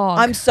a dog?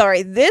 I'm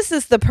sorry. This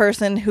is the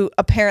person who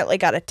apparently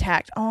got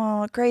attacked.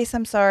 Oh, Grace,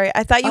 I'm sorry.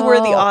 I thought you were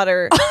the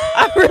otter.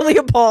 I really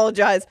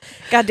apologize.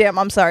 Goddamn,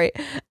 I'm sorry.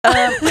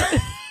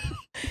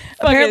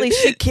 Apparently,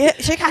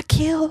 she got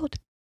killed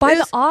by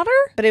the otter,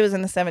 but it was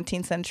in the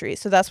 17th century,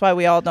 so that's why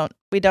we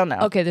don't know.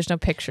 Okay, there's no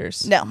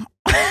pictures. No,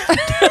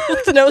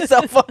 there's no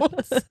cell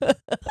phones.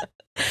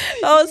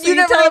 Oh, so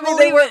you're telling me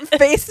they weren't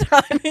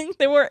FaceTiming?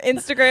 They weren't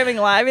Instagramming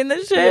live in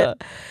this shit? Yeah.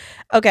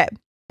 Okay.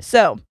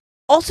 So,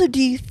 also,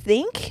 do you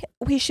think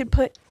we should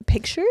put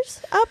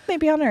pictures up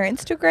maybe on our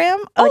Instagram?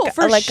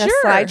 For like sure.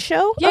 a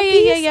slideshow?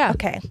 Yeah.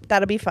 Okay.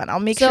 That'll be fun. I'll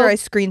make sure I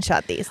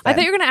screenshot these. I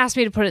thought you were going to ask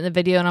me to put it in the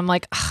video, and I'm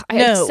like,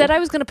 I said I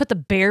was going to put the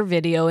bear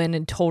video in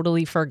and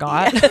totally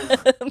forgot. Yeah.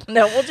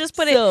 No, we'll just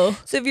put it.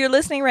 So if you're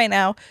listening right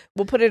now,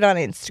 we'll put it on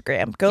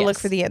Instagram. Go look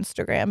for the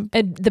Instagram.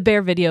 And the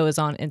bear video is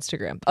on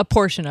Instagram. A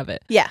portion of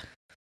it. Yeah.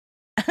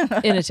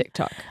 In a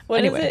TikTok.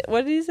 What is it?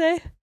 What did he say?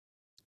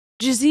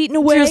 Just eating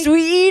away. Just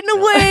eating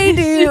away,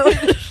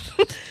 dude.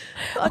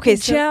 Okay,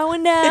 so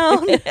chowing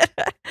down.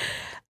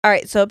 All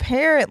right, so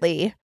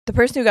apparently the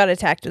person who got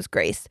attacked was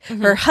Grace.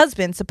 Mm-hmm. Her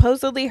husband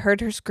supposedly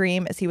heard her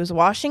scream as he was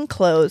washing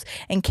clothes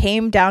and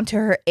came down to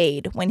her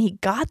aid. When he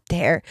got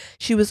there,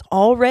 she was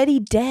already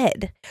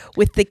dead,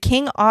 with the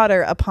king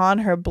otter upon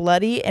her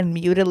bloody and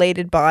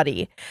mutilated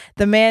body.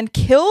 The man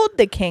killed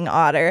the king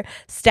otter,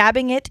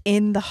 stabbing it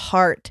in the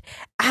heart.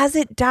 As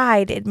it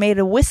died, it made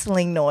a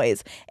whistling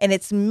noise, and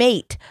its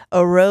mate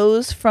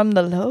arose from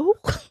the low.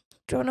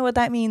 Don't know what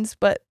that means,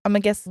 but I'm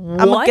gonna guess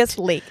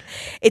lake.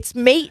 Its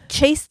mate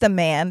chased the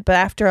man, but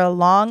after a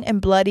long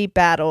and bloody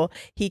battle,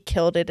 he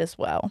killed it as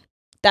well.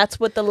 That's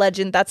what the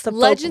legend. That's the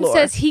legend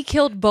folklore. Says he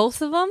killed both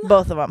of them.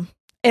 Both of them,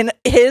 and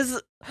his.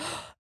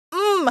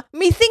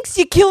 Methinks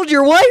you killed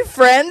your wife,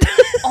 friend.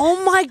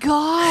 Oh my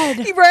god.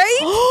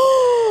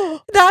 Right?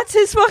 That's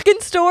his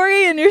fucking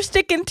story and you're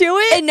sticking to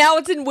it? And now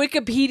it's in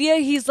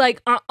Wikipedia. He's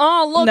like, look,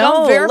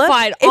 I'm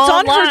verified. It's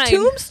online. On her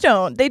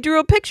tombstone. They drew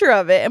a picture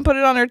of it and put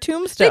it on her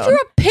tombstone. They drew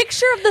a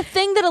picture of the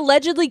thing that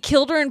allegedly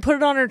killed her and put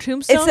it on her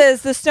tombstone? It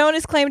says, the stone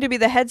is claimed to be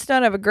the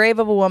headstone of a grave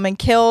of a woman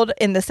killed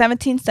in the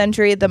 17th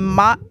century. The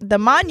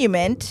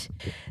monument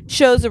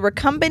shows a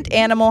recumbent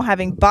animal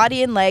having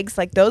body and legs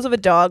like those of a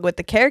dog with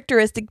the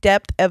characteristic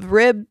depth of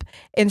rib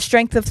and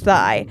strength of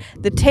thigh.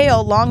 The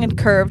tail, long and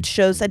curved,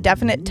 shows a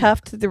definite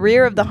tuft. The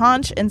rear of the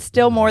haunch and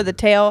still more the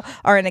tail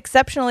are in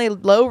exceptionally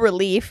low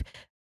relief.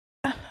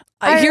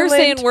 You're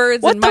saying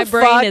words and my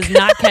brain is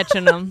not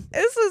catching them.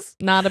 This is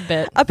not a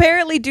bit.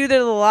 Apparently due to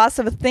the loss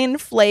of a thin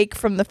flake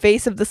from the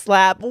face of the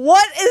slab.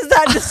 What is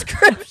that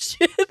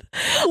description?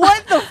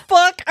 What the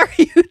fuck are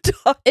you talking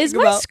about? Is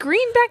my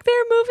screen back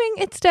there moving?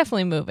 It's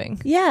definitely moving.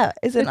 Yeah.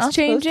 Is it not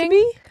changing? Supposed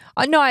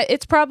to be? No,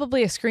 it's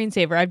probably a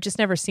screensaver. I've just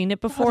never seen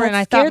it before, and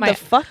I thought the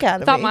fuck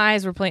out of thought me. my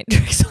eyes were playing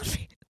tricks on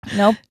me.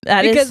 Nope,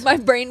 because my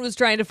brain was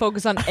trying to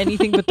focus on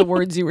anything but the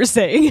words you were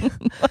saying.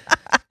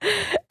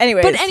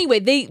 Anyway,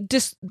 they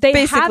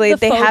basically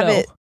have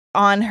it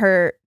on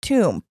her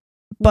tomb,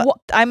 But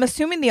I'm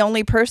assuming the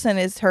only person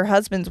is her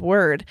husband's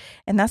word.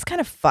 And that's kind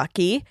of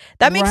fucky.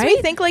 That makes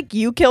me think like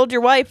you killed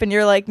your wife and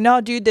you're like,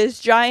 no, dude, this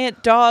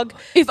giant dog.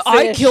 If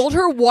I killed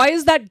her, why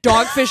is that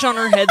dogfish on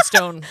her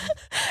headstone?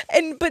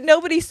 But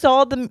nobody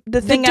saw the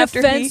thing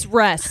after defense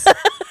rests.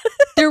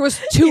 There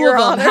was two Your of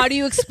them. Honor. How do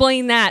you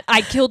explain that?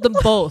 I killed them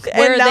both.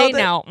 Where are they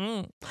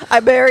now? I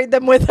buried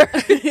them with her.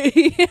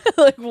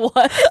 Like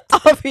what?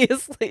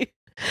 Obviously.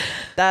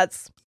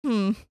 That's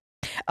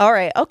all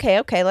right.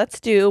 Okay. Let's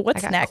do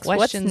what's next.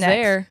 Questions what's next?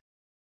 there.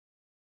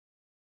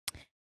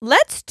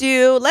 Let's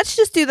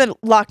just do the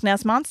Loch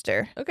Ness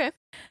Monster. Okay.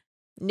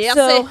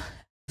 So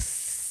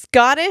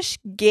Scottish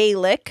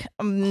Gaelic.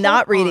 I'm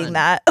not reading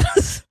that.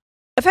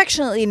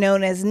 Affectionately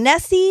known as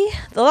Nessie,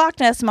 the Loch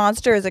Ness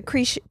Monster is a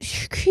creature.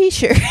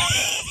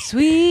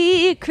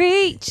 Sweet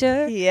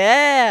creature.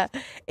 Yeah.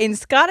 In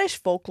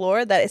Scottish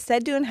folklore that is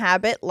said to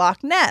inhabit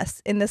Loch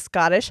Ness in the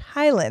Scottish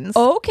Highlands.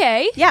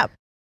 Okay. Yeah.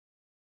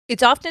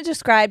 It's often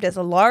described as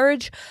a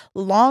large,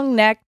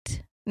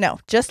 long-necked... No,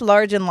 just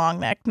large and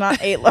long-necked, not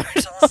a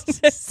large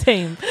long-necked.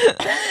 Same.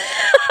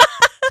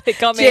 They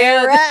come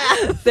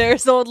in.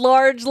 There's a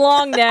large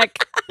long neck.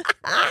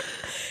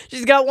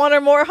 She's got one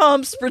or more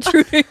humps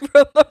protruding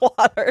from the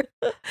water.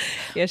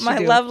 Yes, My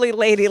lovely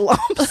lady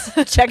lumps.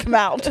 Check them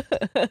out.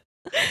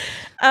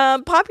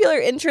 Popular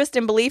interest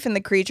and belief in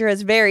the creature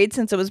has varied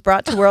since it was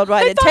brought to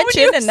worldwide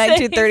attention in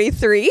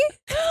 1933.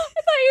 I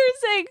thought you were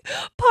saying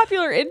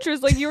popular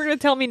interest, like you were going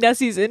to tell me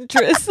Nessie's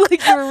interest,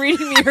 like you were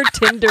reading me her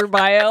Tinder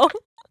bio.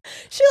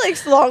 She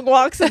likes long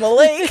walks in the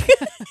lake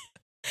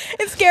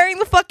and scaring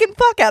the fucking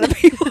fuck out of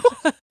people.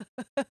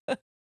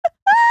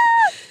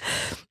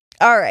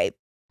 All right.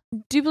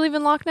 Do you believe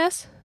in Loch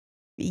Ness?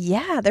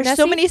 Yeah, there's Nessie?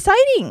 so many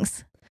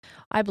sightings.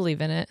 I believe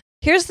in it.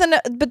 Here's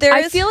the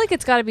I feel like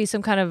it's got to be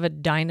some kind of a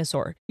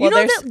dinosaur. Well,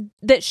 you know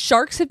that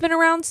sharks have been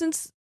around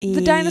since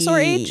the dinosaur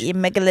age?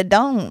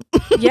 Megalodon.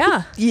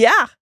 Yeah.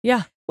 Yeah.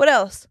 Yeah. What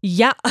else?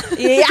 Yeah.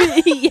 Yeah.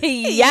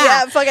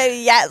 Yeah.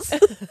 Fucking yes.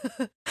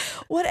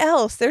 What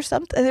else? There's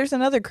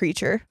another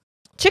creature.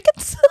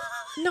 Chickens?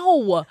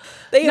 No.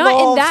 They not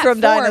evolved in that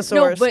from form.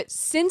 dinosaurs. No, but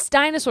since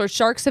dinosaurs,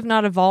 sharks have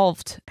not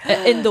evolved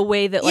in the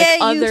way that like yeah,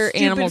 other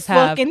you animals stupid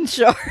have. Fucking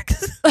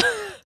sharks.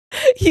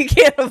 You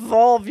can't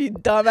evolve, you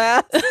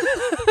dumbass.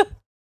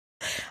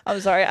 I'm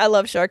sorry. I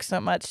love sharks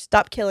so much.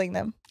 Stop killing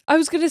them. I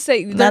was going to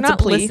say, they're That's a not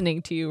plea.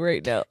 listening to you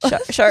right now.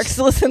 Sharks,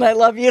 listen, I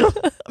love you.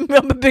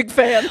 I'm a big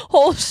fan.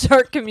 Whole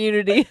shark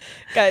community,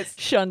 Guys,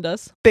 shunned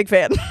us. big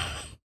fan.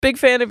 Big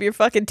fan of your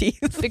fucking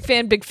teeth. Big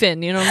fan, big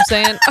fin. You know what I'm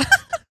saying?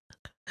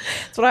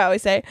 That's what I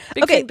always say.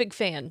 Big Okay. fan, big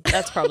fan.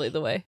 That's probably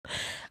the way.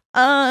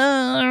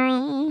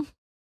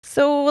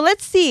 So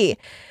let's see.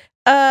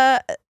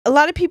 A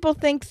lot of people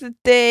think that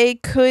they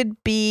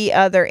could be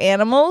other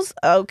animals.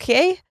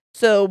 Okay.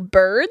 So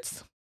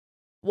birds.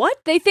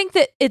 What? They think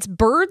that it's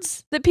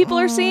birds that people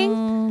are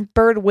seeing?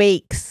 Bird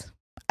wakes.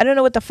 I don't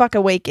know what the fuck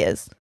a wake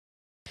is.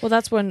 Well,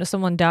 that's when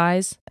someone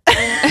dies.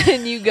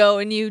 And you go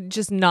and you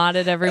just nod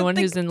at everyone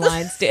who's in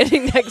line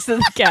standing next to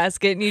the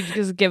casket and you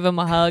just give them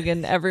a hug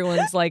and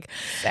everyone's like,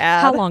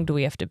 Sad. how long do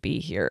we have to be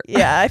here?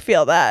 Yeah, I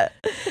feel that.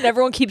 And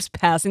everyone keeps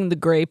passing the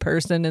gray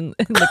person in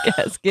the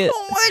casket.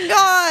 Oh my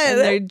god. And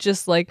they're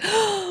just like,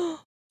 oh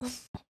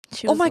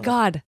my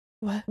god.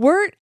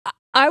 What?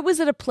 I was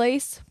at a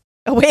place.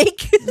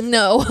 Awake?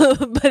 No,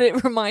 but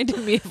it reminded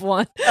me of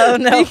one. Oh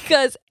no.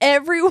 Because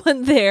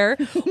everyone there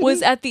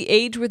was at the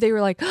age where they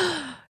were like,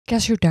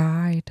 guess who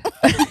died?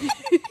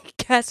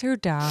 Guess who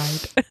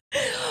died?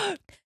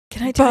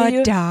 Can I tell Bud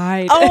you?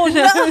 died. Oh, and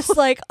no. I was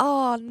like,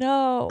 oh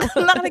no.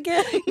 Not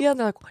again. Yeah, and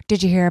they're like,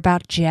 did you hear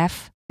about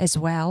Jeff as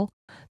well?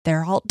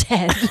 They're all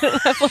dead.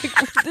 I'm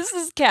like, this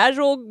is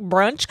casual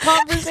brunch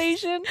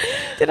conversation.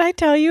 Did I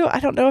tell you? I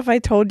don't know if I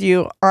told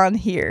you on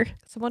here.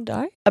 Someone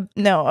die?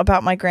 No,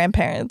 about my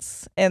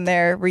grandparents and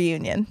their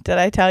reunion. Did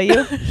I tell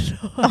you?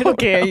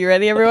 Okay, are you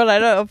ready, everyone? I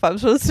don't know if I'm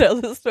supposed to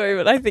tell this story,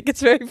 but I think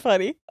it's very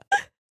funny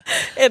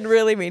and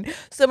really mean.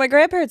 So my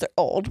grandparents are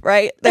old,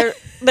 right?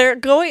 They're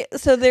going.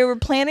 So they were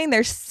planning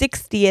their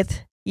 60th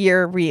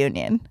year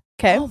reunion.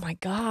 Okay. Oh my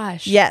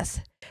gosh.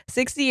 Yes,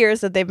 60 years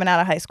that they've been out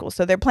of high school.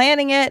 So they're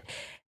planning it,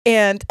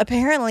 and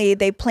apparently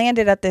they planned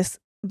it at this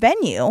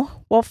venue.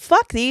 Well,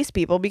 fuck these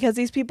people, because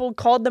these people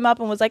called them up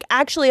and was like,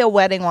 actually a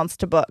wedding wants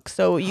to book,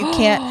 so you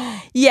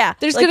can't. Yeah,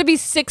 There's like, gonna be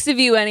 6 of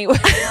you anyway.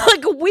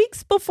 like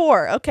weeks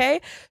before.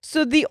 Okay,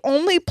 so the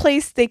only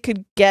place they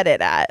could get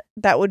it at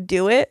that would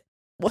do it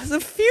was a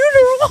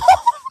funeral.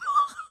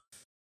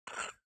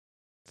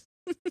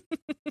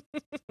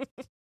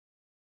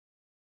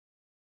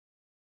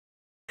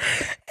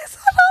 Is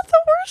that not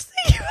the worst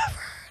thing you've ever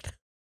heard?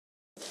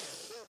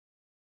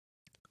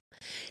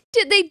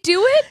 Did they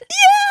do it?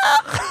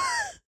 Yeah.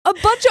 A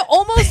bunch of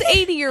almost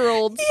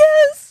 80-year-olds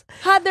Yes.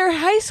 had their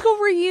high school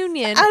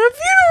reunion. At a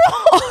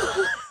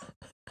funeral.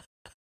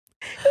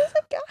 It was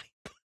a guy.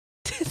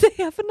 Did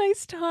they have a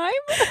nice time?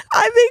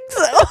 I think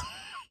so.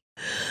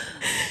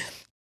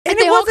 And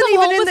they it all wasn't come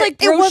even home in with, the,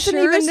 like, it wasn't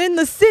brochures? even in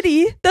the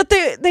city that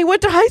they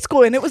went to high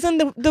school in. It was in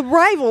the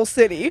rival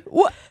city.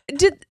 What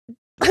did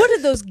What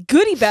did those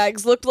goodie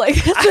bags look like?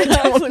 I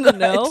don't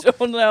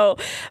know.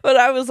 But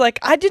I was like,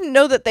 I didn't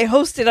know that they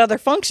hosted other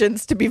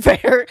functions, to be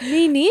fair.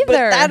 Me neither.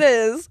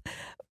 But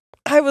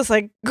I was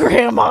like,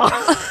 Grandma.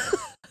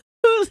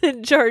 Who's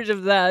in charge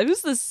of that?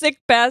 Who's the sick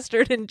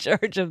bastard in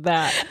charge of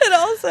that? And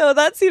also,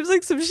 that seems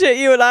like some shit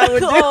you and I would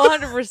do. Oh,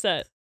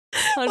 100%.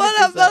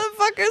 What up,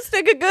 motherfuckers?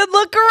 Take a good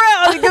look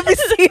around. You're going to be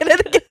seeing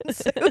it again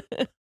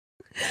soon.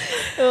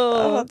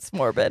 Oh, that's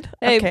morbid.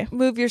 Hey, okay.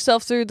 move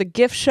yourself through the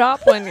gift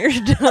shop when you're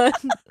done.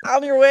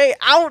 On your way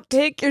out.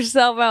 Take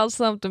yourself out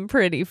something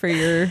pretty for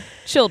your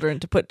children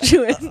to put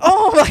you in.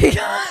 Oh my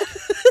God.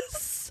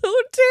 So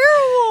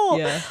terrible.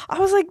 Yeah. I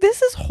was like,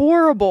 this is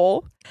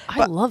horrible.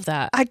 I love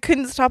that. I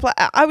couldn't stop.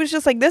 I was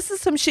just like, this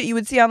is some shit you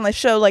would see on the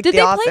show, like Did The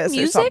they play Office or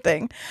music?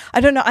 something.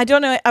 I don't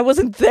know. I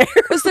wasn't there.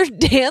 Was there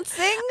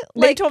dancing?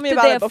 They told me did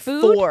about they it have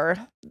food? before.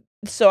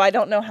 So I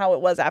don't know how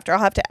it was after. I'll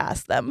have to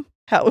ask them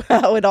how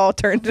it all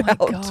turned out.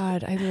 Oh my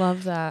God, I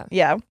love that.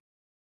 Yeah.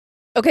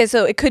 Okay,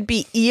 so it could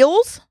be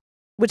eels,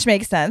 which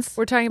makes sense.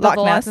 We're talking about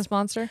the Loch Ness. Loch Ness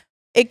Monster?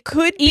 It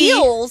could be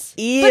Eels.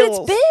 But it's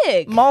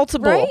big.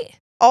 Multiple. Right?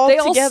 All they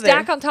together. all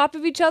stack on top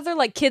of each other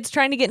like kids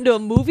trying to get into a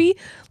movie.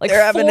 Like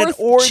they're having an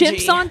orgy.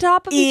 chimps on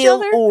top of each Eel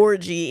other.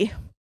 orgy.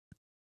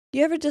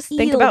 You ever just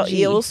think about Eelgy.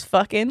 eels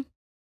fucking?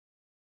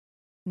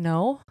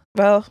 No.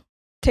 Well,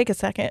 take a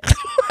second.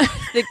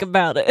 Think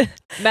about it.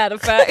 Matter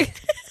of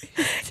fact.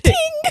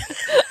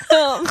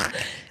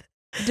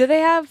 Do they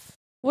have,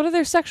 what do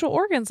their sexual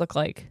organs look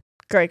like?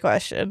 Great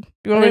question.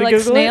 You Are want they me to like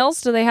Google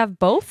snails? Do they have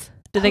both?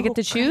 Do they get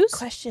to great choose?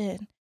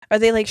 question. Are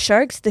they like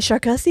sharks? The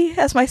sharkussy?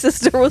 As my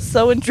sister was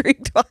so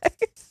intrigued by.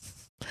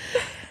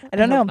 I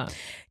don't know. Not.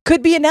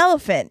 Could be an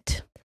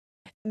elephant.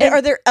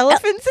 Are there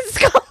elephants in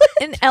Scotland?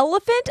 An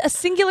elephant? A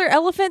singular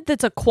elephant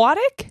that's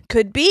aquatic?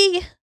 Could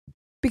be.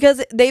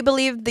 Because they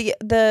believe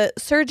the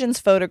surgeon's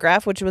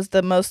photograph, which was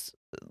the most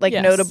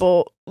Yes.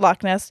 notable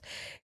Loch Ness,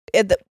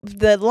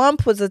 the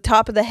lump was the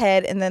top of the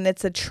head, and then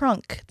it's a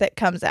trunk that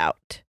comes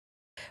out.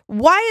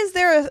 Why is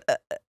there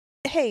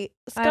hey,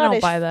 I don't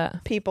Scottish buy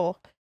that. people,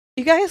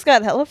 you guys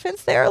got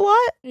elephants there a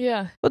lot?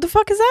 Yeah. What the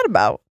fuck is that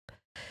about?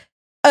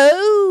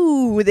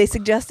 Oh, they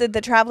suggested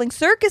that traveling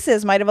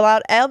circuses might have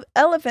allowed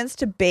elephants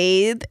to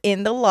bathe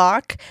in the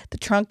loch. The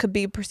trunk could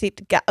be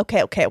perceived to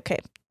okay.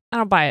 I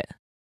don't buy it.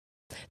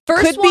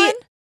 First Could one, be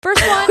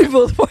first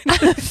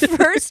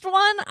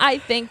one, I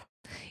think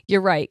you're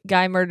right.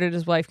 Guy murdered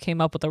his wife,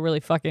 came up with a really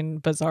fucking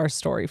bizarre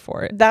story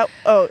for it.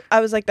 I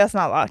was like, that's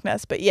not Loch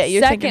Ness, but yeah,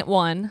 you're Second thinking,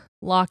 one,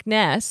 Loch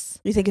Ness.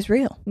 you think it's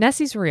real.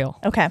 Nessie's real.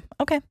 Okay.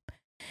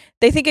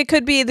 They think it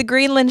could be the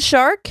Greenland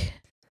shark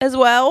as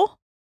well,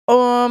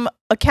 a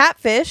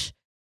catfish,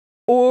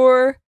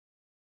 or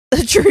a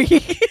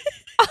tree.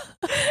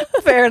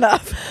 Fair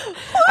enough.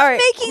 All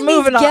right, Making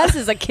moving these on.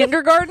 guesses a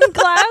kindergarten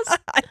class?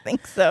 I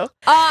think so.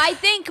 I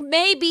think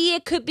maybe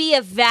it could be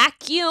a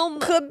vacuum.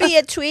 Could be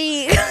a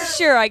tree.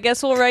 Sure, I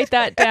guess we'll write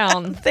that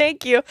down.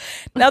 Thank you.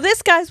 Now,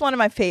 this guy's one of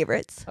my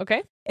favorites,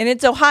 Okay. and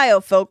it's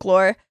Ohio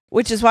folklore,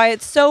 which is why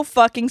it's so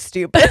fucking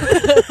stupid.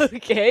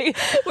 Okay.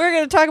 We're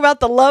going to talk about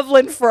the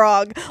Loveland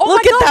frog. Oh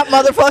Look my at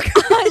that motherfucker.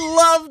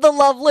 I love the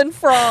Loveland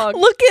frog.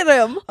 Look at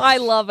him. I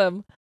love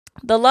him.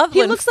 The Loveland.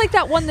 He looks like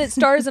that one that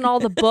stars in all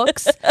the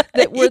books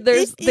that where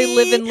they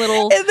live in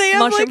little And they have,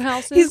 mushroom like,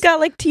 houses. He's got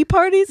like tea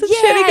parties and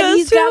shit. He yeah, goes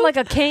he's to. got like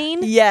a cane.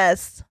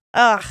 Yes.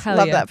 Ugh, Hell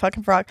love yeah. that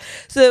fucking frog.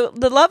 So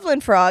the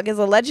Loveland frog is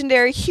a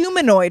legendary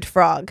humanoid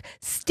frog,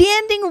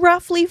 standing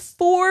roughly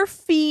 4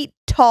 feet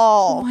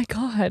tall. Oh my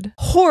God.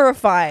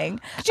 Horrifying.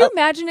 Could you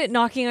imagine it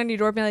knocking on your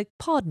door and being like,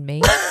 pardon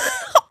me,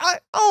 I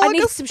I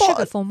need some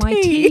sugar for my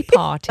tea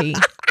party.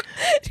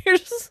 You're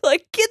just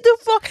like, get the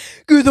fuck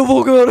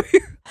out of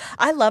here.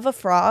 I love a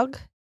frog,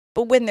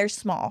 but when they're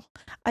small.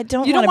 I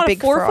don't You want don't want a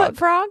big a 4-foot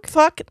frog?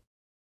 Fuck.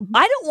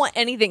 I don't want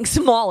anything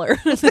smaller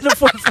than a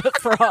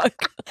 4-foot frog.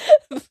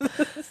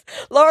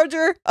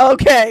 Larger.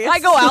 Okay. I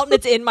go out and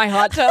it's in my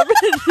hot tub and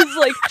it's just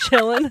like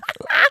chilling.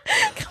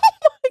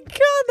 Oh my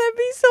God, that'd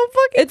be so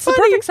fucking It's the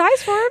funny. perfect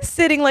size for him.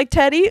 Sitting like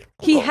Teddy.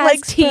 He has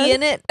legs tea spread.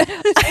 in it.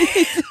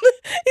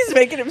 He's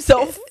making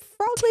himself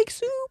frog leg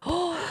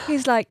soup.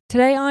 He's like,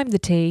 today I'm the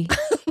tea.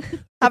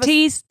 The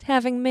tea's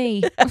having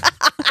me.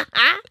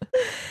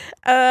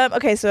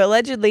 Okay, so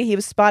allegedly he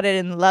was spotted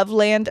in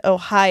Loveland,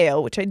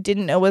 Ohio, which I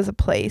didn't know was a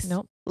place.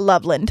 Nope.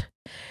 Loveland.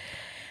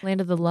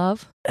 Land of the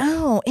love.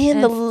 Oh,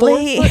 and the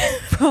 4-foot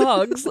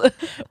frogs.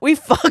 We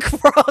fuck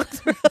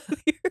frogs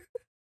around here.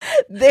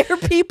 They're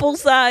people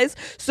size,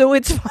 so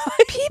it's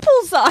fine.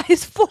 People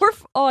size 4.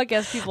 Oh, I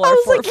guess people I are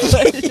was 4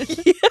 foot.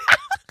 like, yeah.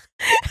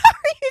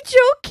 Are you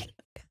joking?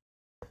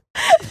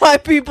 My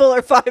people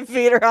are 5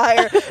 feet or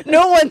higher.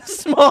 No one's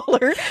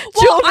smaller.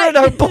 Children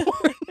are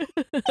born.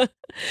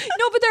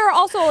 No, but there are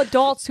also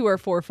adults who are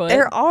 4 foot.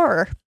 There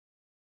are.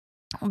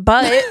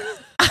 But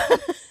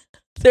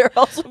there are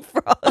also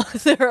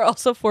frogs. There are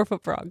also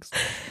 4-foot frogs.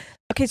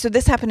 Okay, so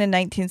this happened in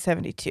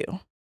 1972.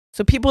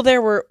 So people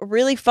there were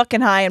really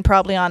fucking high and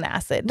probably on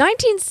acid.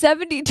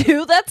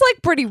 1972? That's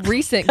like pretty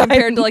recent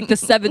compared to like the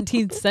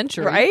 17th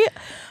century. Right?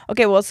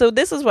 Okay, well, so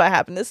this is what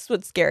happened. This is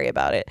what's scary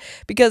about it.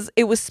 Because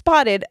it was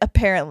spotted,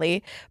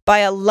 apparently, by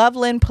a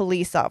Loveland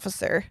police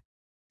officer.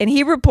 And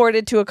he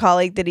reported to a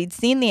colleague that he'd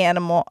seen the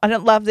animal. I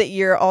don't love that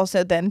you're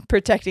also then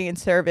protecting and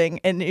serving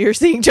and you're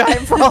seeing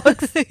giant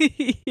frogs.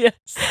 Yes.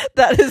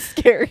 That is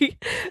scary.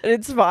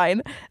 It's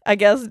fine. I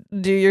guess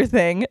do your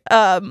thing.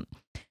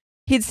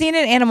 He'd seen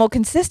an animal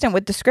consistent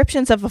with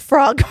descriptions of a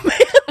frog man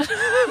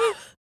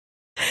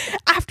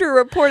after a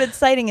reported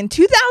sighting in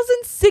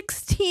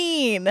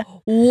 2016.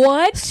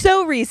 What?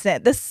 So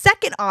recent. The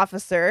second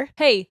officer.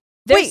 Hey,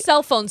 there's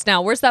cell phones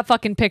now. Where's that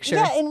fucking picture?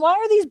 Yeah, and why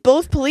are these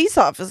both police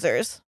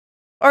officers?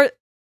 Or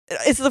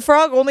is the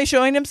frog only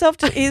showing himself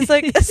to? He's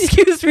like,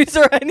 excuse me,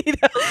 sir, I need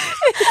help.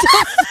 It's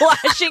a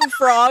flashing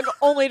frog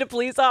only to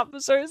police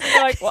officers. And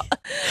they're like,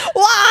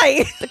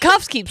 why? The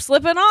cuffs keep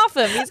slipping off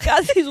him. He's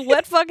got these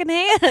wet fucking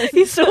hands.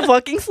 He's so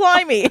fucking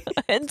slimy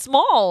and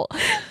small.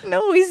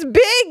 No, he's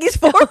big. He's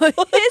 4 foot.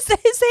 His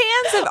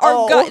hands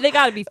are they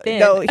gotta be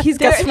thin. No, he's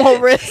got small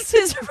wrists.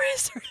 His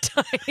wrists are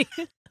tiny.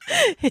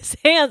 His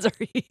hands are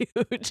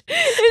huge.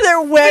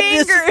 They're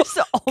webbed.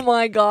 Oh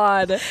my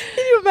god! Can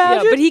you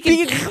imagine? Yeah, but he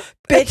can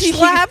bitch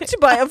slapped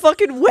by a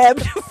fucking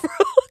webbed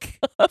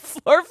frog. A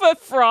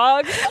 4-foot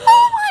frog.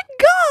 Oh my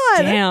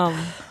god!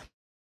 Damn.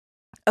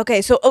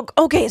 Okay, so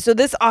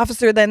this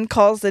officer then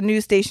calls the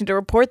news station to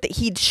report that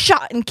he'd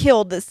shot and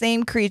killed the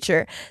same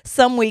creature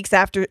some weeks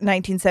after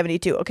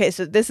 1972. Okay,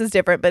 so this is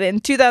different, but in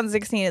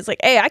 2016, it's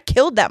like, hey, I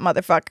killed that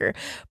motherfucker.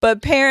 But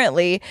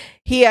apparently,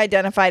 he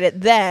identified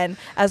it then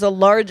as a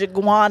large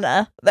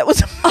iguana that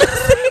was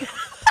missing.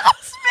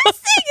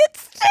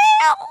 Its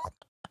tail.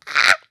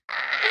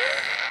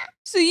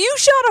 So you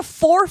shot a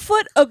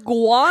 4-foot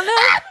iguana?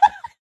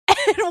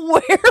 And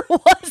where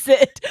was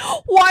it?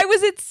 Why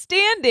was it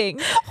standing?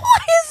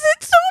 Why is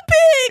it so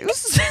big?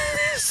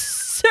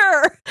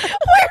 Sir,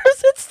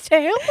 where's its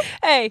tail?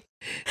 Hey,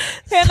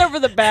 hand over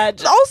the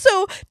badge.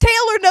 Also,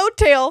 tail or no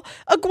tail,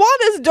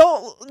 iguanas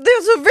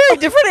those are very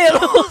different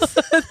animals.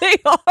 They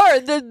are.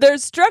 They're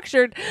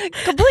structured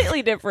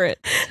completely different.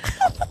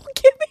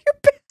 Give me your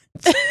badge.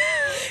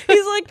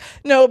 He's like,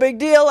 no big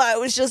deal. I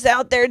was just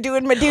out there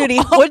doing my duty.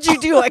 What'd you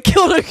do? I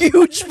killed a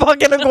huge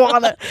fucking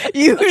iguana.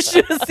 You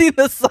should have seen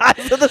the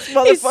size of this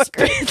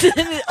motherfucker.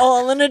 It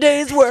all in a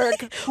day's work.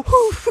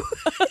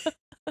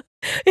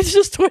 It's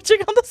just twitching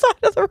on the side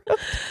of the road. Oh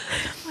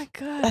my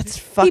god. That's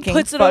fucking He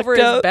puts it over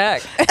his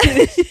back.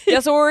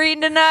 Guess what we're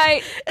eating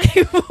tonight?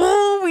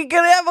 We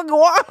gonna have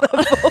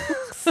iguana,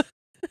 folks.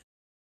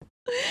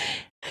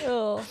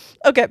 Oh.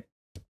 Okay.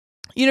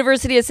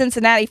 University of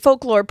Cincinnati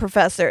folklore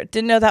professor.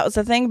 Didn't know that was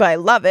a thing, but I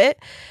love it.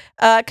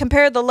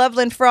 Compared the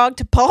Loveland frog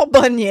to Paul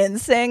Bunyan,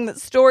 saying that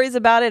stories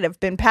about it have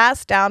been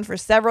passed down for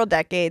several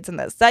decades and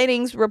that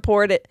sighting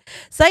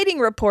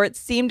reports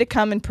seem to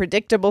come in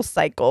predictable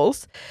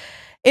cycles.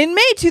 In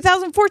May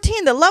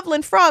 2014, the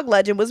Loveland frog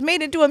legend was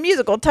made into a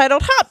musical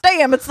titled Hot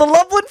Damn, It's the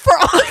Loveland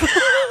Frog.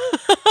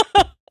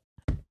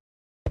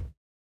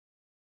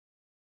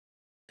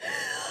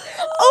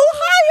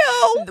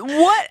 Ohio,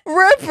 what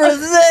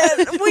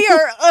represent? We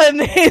are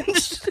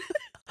unhinged.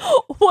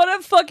 What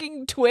a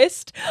fucking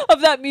twist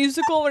of that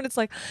musical when it's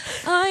like,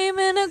 I am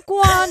an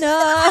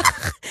iguana.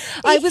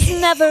 I was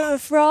never a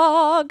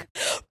frog.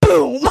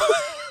 Boom.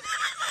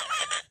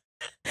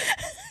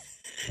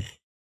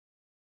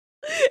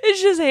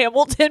 It's just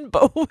Hamilton,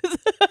 but with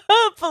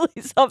a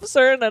police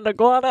officer and an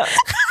iguana.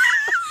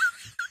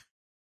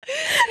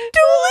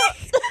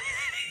 Dueling.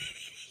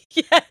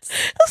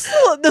 Yes.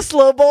 The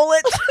slow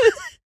bullet.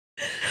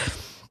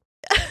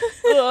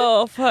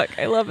 Oh, fuck.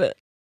 I love it.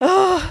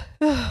 Oh,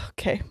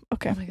 okay. Oh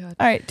my god.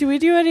 All right. Do we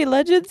do any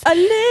legends? A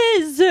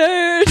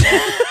lizard.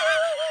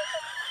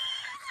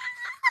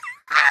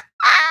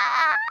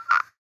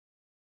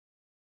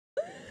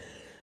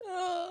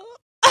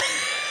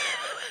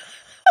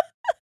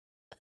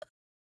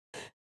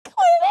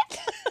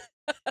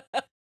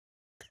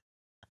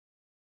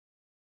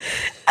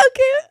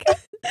 Okay.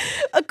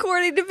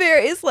 According to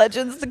various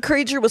legends, the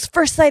creature was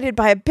first sighted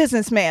by a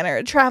businessman or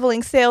a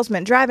traveling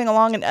salesman driving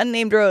along an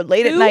unnamed road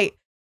late at night.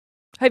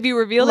 Have you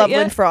revealed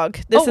Loveland it yet? frog.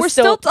 We're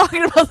still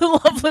talking about the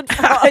Loveland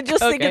frog. I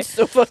just think it's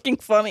so fucking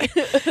funny.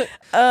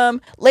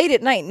 Late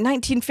at night,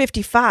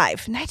 1955.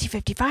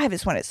 1955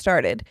 is when it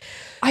started.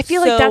 I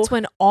feel like that's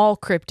when all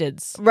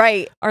cryptids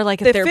are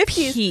like at their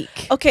 50s,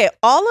 peak. Okay,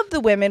 all of the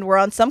women were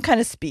on some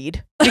kind of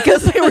speed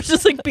because they were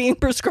just like being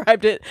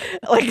prescribed it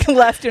like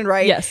left and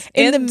right. Yes,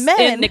 and the men,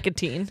 and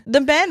nicotine.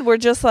 The men were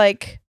just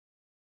like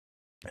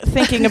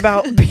thinking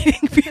about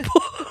beating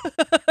people.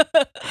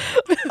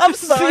 I'm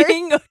sorry.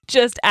 Being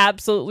just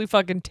absolutely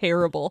fucking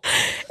terrible.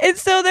 And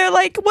so they're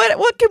like,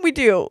 what can we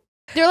do?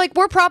 They're like,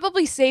 we're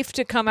probably safe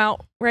to come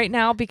out right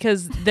now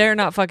because they're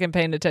not fucking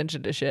paying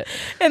attention to shit.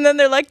 And then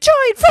they're like,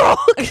 giant frog.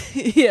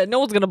 Yeah, no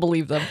one's gonna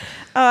believe them.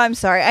 Oh, I'm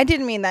sorry. I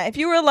didn't mean that. If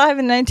you were alive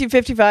in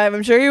 1955,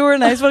 I'm sure you were a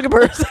nice fucking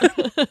person.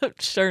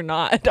 Sure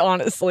not,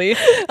 honestly.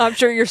 I'm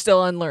sure you're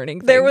still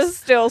unlearning things. There was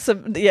still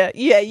some,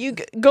 you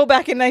go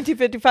back in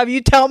 1955,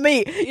 you tell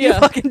me. You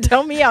fucking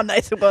tell me how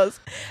nice it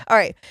was. All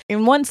right.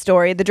 In one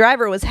story, the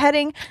driver was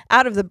heading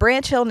out of the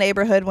Branch Hill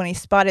neighborhood when he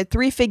spotted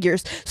 3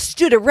 figures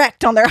stood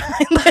erect on their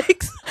hind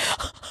legs.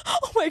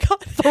 Oh my God.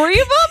 3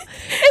 of them?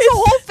 It's a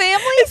whole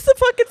family? It's the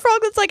fucking frog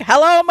that's like,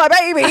 hello, my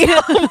baby.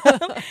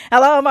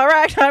 Hello, my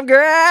ragtime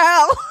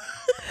girl.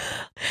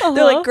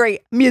 They're like,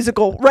 great,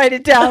 musical, write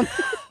it down.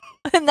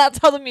 And that's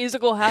how the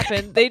musical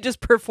happened. They just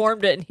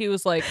performed it and he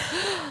was like,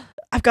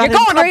 I've got you're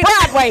going to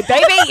Broadway,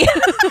 baby.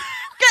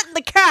 Get in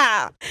the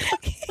car.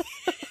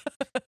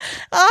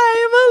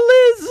 I'm a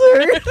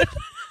lizard.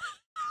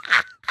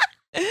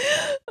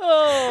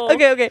 Oh.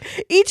 Okay.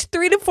 Each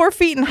 3 to 4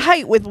 feet in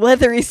height with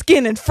leathery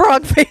skin and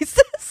frog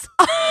faces.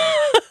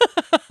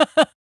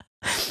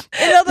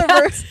 In other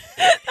words,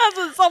 that's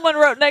what someone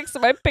wrote next to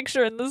my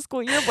picture in the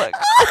school yearbook.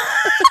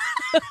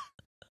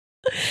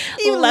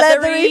 You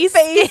leathery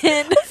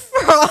skin,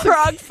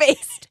 frog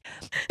faced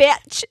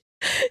bitch,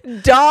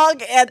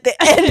 dog at the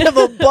end of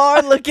a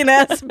bar looking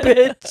ass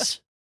bitch.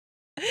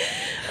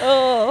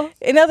 Oh.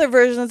 In other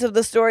versions of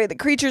the story, the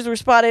creatures were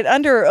spotted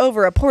under or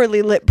over a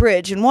poorly lit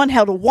bridge, and one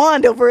held a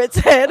wand over its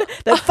head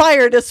that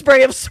fired a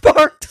spray of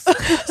sparks.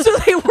 So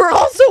they were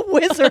also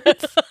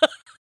wizards.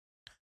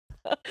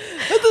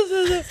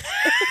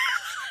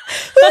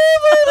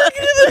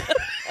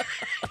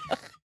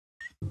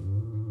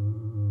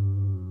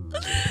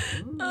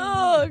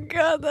 Oh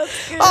God,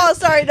 that's good. Oh,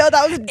 sorry, no,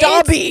 that was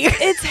Dobby.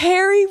 It's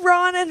Harry,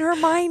 Ron, and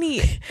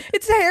Hermione.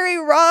 It's Harry,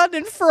 Ron,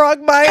 and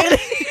Frogmite.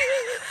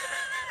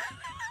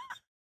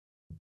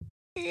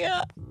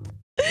 Yeah.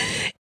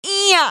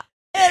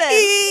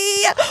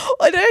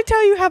 Did I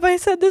tell you, have I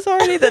said this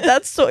already,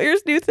 that's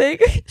Sawyer's new thing?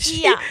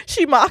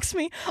 She mocks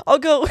me. I'll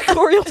go,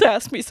 Corey will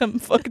ask me something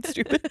fucking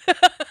stupid.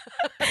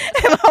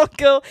 And I'll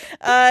go,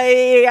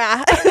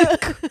 yeah.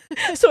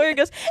 Sawyer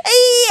goes,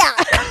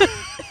 yeah.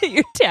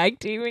 You're tag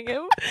teaming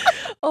him.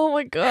 Oh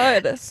my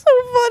God. That's so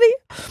funny.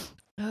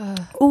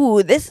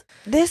 Ooh, this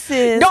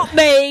is not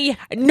me,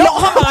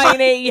 not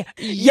Hermione,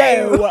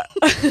 you.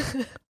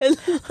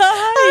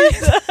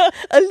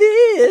 A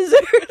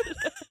lizard.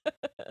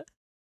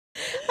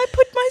 I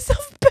put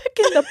myself back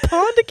in the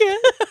pond again.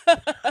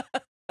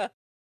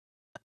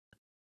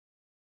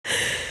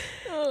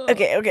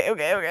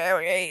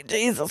 Okay.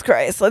 Jesus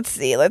Christ. Let's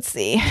see.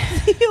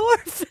 The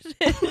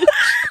orphanage.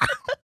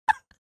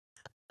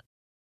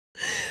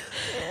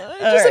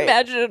 Just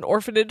imagine an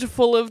orphanage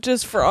full of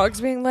just frogs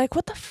being like,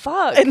 what the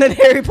fuck? And then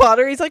Harry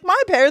Potter, he's like, my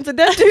parents are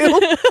dead too.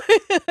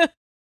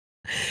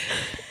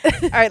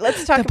 All right,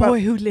 let's talk about the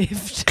boy who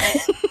lived.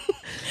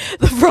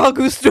 The frog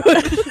who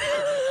stood.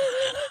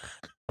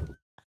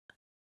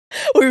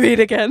 We meet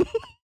again.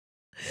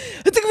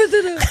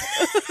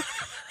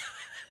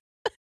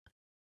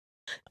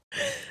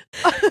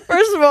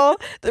 First of all,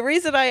 the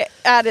reason I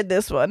added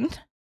this one,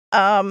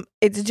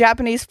 it's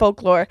Japanese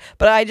folklore,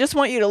 but I just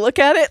want you to look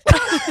at it.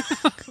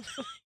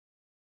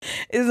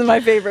 This is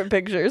my favorite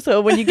picture. So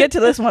when you get to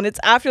this one, it's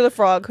after the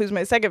frog, who's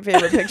my second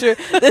favorite picture.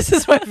 This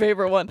is my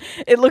favorite one.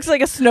 It looks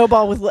like a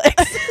snowball with legs.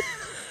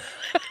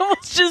 I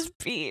almost just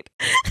peed.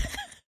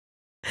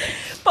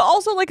 But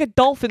also like a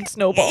dolphin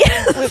snowball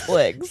with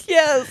legs.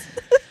 Yes.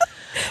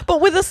 But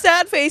with a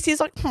sad face, he's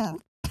like,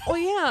 oh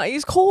yeah,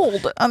 he's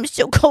cold. I'm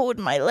so cold.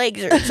 My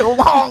legs are so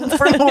long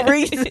for no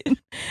reason.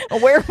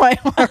 Where are my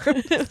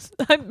arms?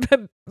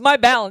 My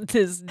balance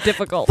is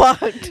difficult.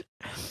 Fucked.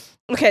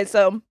 Okay,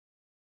 so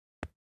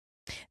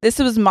this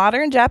was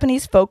modern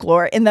Japanese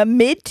folklore in the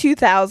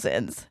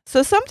mid-2000s.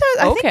 So sometimes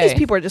I think these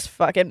people are just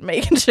fucking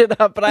making shit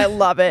up, but I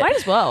love it. Might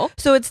as well.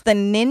 So it's the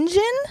ninjin,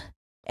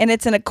 and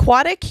it's an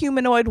aquatic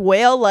humanoid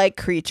whale-like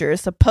creature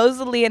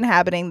supposedly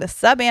inhabiting the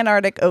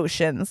subantarctic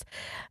oceans.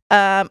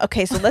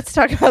 Okay, so let's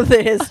talk about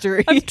the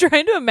history. I'm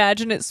trying to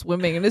imagine it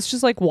swimming, and it's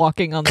just like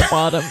walking on the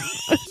bottom.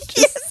 It's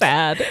just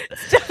sad.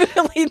 It's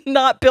definitely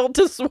not built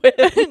to swim.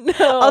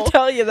 No. I'll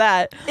tell you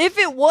that. If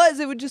it was,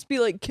 it would just be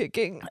like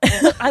kicking.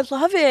 I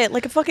love it.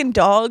 Like a fucking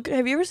dog.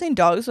 Have you ever seen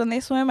dogs when they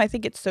swim? I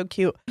think it's so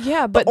cute.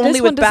 Yeah, but only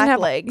this with one doesn't back have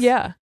legs.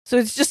 Yeah. So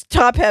it's just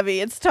top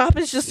heavy. Its top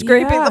is just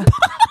scraping the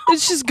bottom.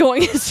 It's just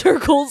going in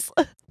circles.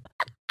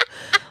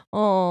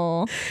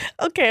 Oh.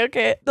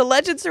 Okay. The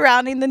legend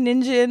surrounding the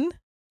ninjin?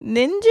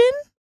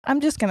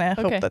 I'm just gonna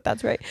hope that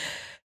that's right.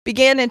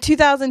 Began in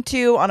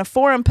 2002 on a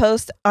forum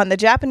post on the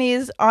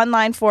Japanese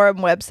online forum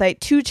website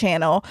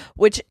 2channel,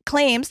 which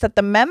claims that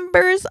the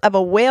members of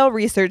a whale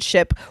research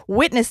ship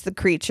witnessed the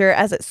creature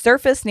as it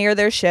surfaced near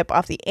their ship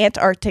off the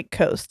Antarctic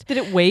coast. Did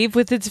it wave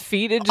with its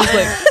feet and just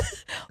like,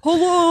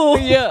 hello?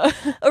 Yeah.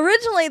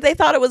 Originally, they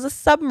thought it was a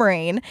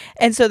submarine,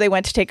 and so they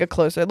went to take a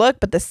closer look,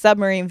 but the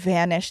submarine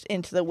vanished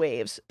into the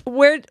waves.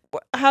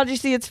 How'd you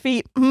see its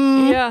feet?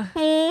 Yeah.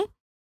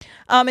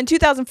 In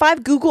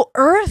 2005, Google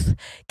Earth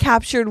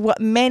captured what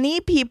many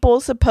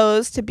people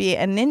suppose to be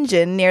a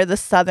ninja near the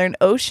Southern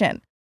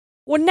Ocean.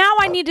 Well, now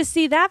I need to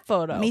see that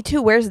photo. Me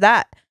too. Where's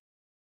that?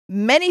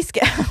 I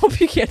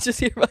hope you can't just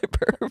hear my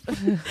burp.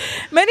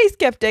 Many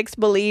skeptics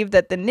believe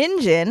that the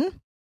ninja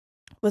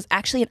was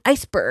actually an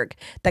iceberg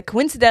that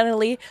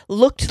coincidentally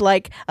looked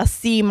like a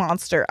sea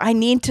monster. I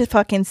need to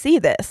fucking see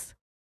this.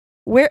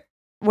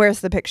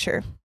 Where's the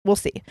picture? We'll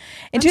see.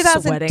 In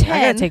 2010,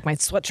 I gotta take my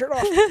sweatshirt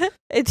off.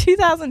 In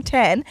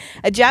 2010,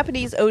 a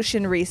Japanese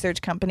ocean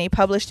research company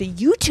published a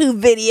YouTube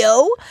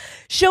video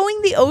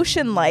showing the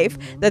ocean life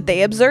that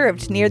they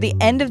observed. Near the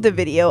end of the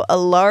video, a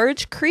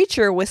large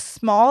creature with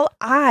small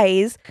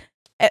eyes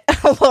and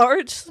a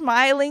large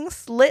smiling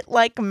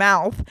slit-like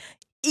mouth.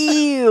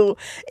 Ew.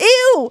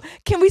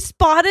 Can we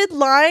spot it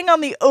lying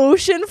on the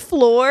ocean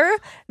floor?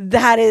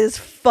 That is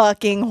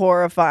fucking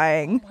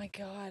horrifying. Oh my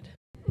God.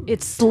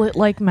 It's slit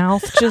like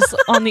mouth just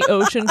on the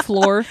ocean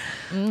floor,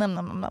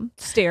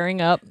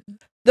 staring up.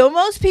 Though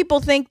most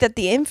people think that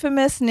the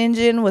infamous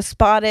ninja was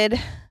spotted,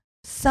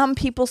 some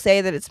people say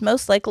that it's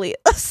most likely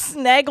a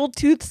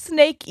snaggletooth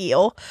snake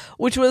eel,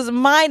 which was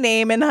my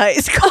name in high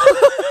school.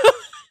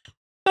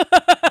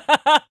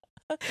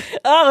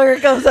 Oh, here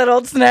comes that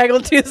old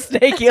snaggletooth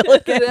snake eel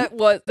again.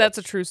 That's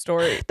a true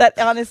story. That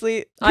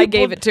honestly, I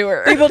gave it to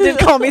her. People did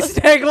call me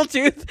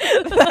snaggletooth.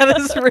 That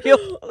is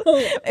real.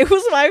 It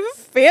was my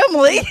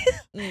family,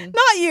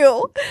 not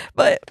you,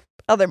 but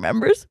other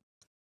members.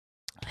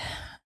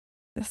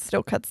 This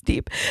still cuts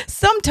deep.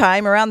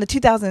 Sometime around the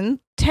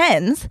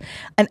 2010s,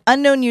 an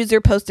unknown user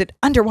posted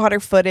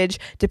underwater footage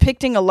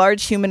depicting a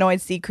large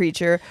humanoid sea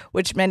creature,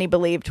 which many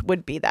believed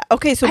would be that.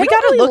 Okay, so we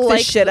gotta look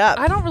this shit up.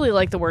 I don't really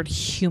like the word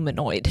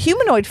humanoid.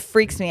 Humanoid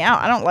freaks me out.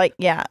 I don't like,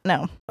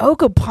 no.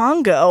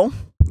 Ogopongo.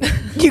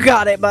 You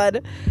got it,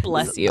 bud.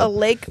 Bless you. A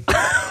lake.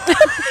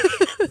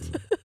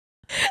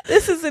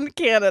 This is in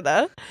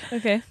Canada.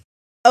 Okay.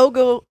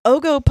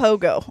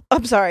 Ogopogo.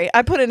 I'm sorry.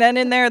 I put an N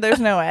in there. There's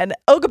no N.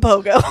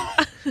 Ogopogo.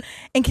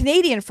 In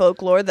Canadian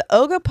folklore, the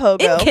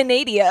Ogopogo. In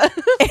Canada.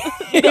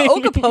 The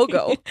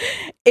Ogopogo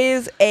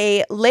is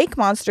a lake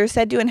monster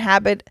said to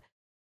inhabit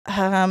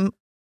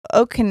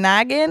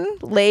Okanagan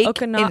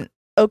Lake in Okanagan?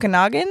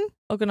 Okanagan?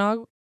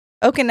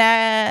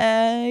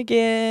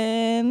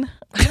 Okanagan.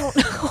 I don't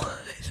know.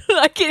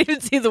 I can't even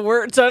see the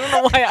word, so I don't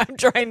know why I'm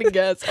trying to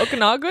guess.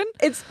 Okanagan?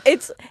 It's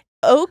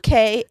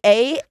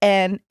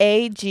Okanagan.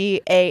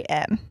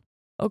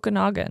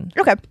 Okanagan.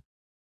 Okay.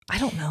 I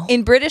don't know.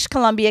 In British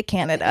Columbia,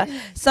 Canada,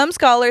 some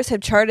scholars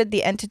have charted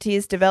the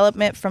entity's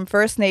development from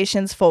First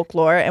Nations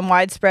folklore and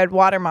widespread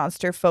water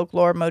monster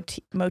folklore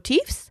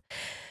motifs.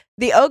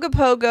 The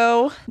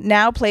Ogopogo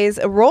now plays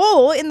a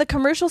role in the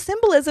commercial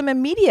symbolism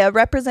and media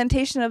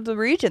representation of the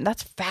region.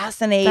 That's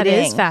fascinating. That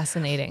is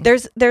fascinating.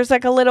 There's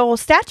like a little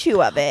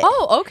statue of it.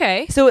 Oh,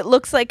 okay. So it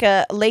looks like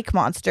a lake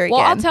monster again.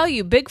 Well, I'll tell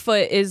you,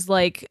 Bigfoot is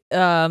like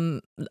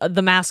the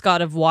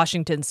mascot of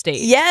Washington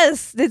State.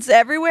 Yes, it's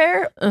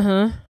everywhere.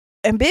 Uh-huh.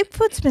 And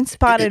Bigfoot's been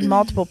spotted in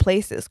multiple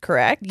places,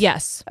 correct?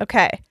 Yes.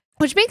 Okay.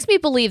 Which makes me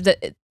believe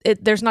that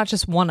there's not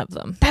just one of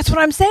them. That's what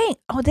I'm saying.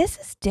 Oh, this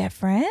is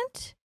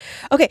different.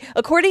 Okay,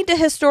 according to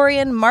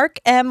historian Mark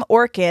M.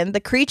 Orkin, the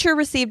creature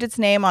received its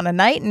name on a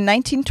night in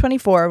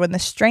 1924 when the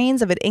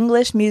strains of an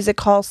English music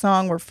hall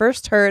song were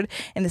first heard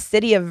in the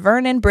city of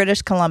Vernon,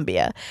 British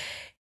Columbia.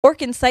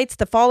 Orkin cites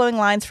the following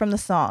lines from the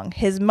song.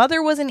 His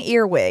mother was an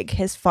earwig,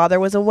 his father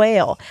was a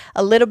whale,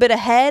 a little bit of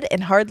head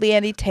and hardly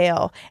any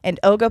tail, and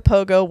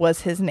Ogopogo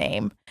was his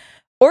name.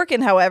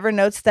 Orkin, however,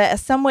 notes that a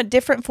somewhat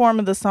different form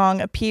of the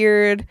song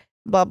appeared,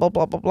 blah, blah,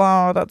 blah, blah,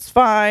 blah, that's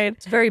fine.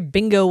 It's very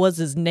Bingo was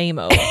his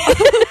name-o.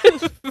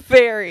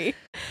 Very.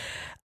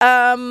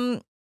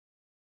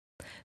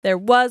 There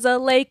was a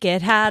lake,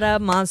 it had a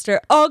monster,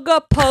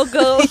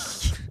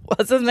 Ogopogo.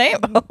 What's his name?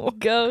 Oh,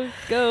 go.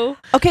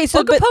 Okay,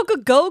 so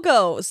Ogopogo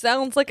Go-Go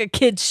sounds like a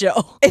kid's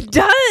show. It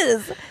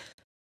does.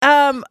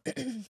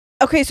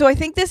 Okay, so I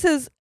think this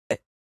is,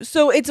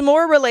 so it's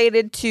more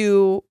related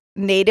to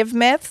native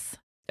myths.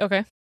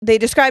 Okay. They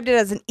described it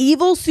as an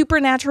evil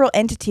supernatural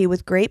entity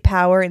with great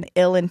power and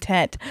ill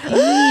intent.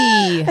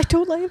 I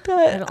don't like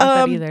that. I don't like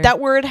that either. That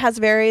word has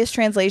various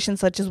translations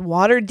such as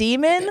water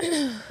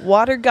demon,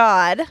 water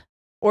god,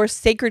 or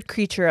sacred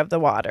creature of the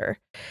water.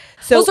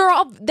 So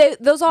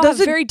those all have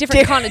very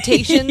different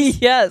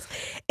connotations. Yes.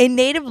 In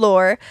native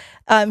lore,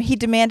 he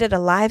demanded a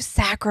live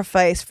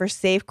sacrifice for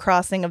safe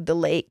crossing of the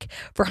lake.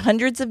 For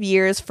hundreds of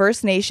years,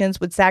 First Nations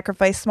would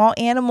sacrifice small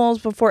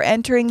animals before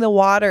entering the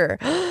water.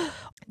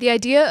 The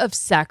idea of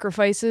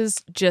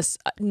sacrifices just,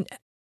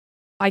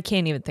 I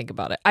can't even think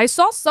about it. I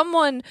saw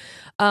someone,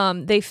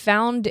 they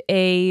found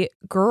a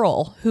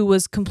girl who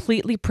was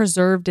completely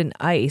preserved in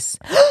ice.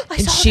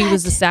 And she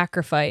was a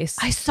sacrifice.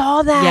 I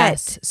saw that.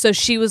 Yes. So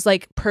she was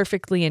like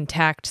perfectly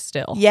intact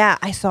still. Yeah,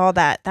 I saw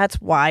that. That's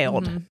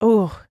wild. Mm-hmm.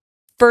 Ooh.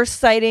 First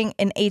sighting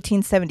in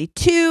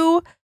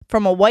 1872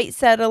 from a white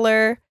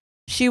settler.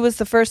 She was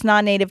the first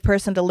non-native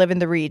person to live in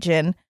the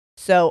region.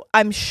 So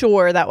I'm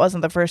sure that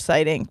wasn't the first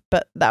sighting,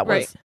 but that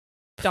was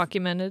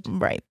documented.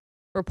 Right.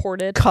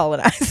 reported.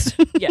 colonized.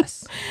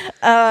 Yes.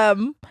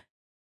 And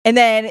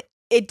then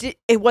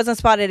it wasn't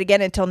spotted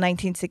again until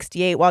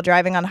 1968. While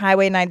driving on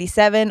Highway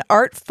 97,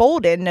 Art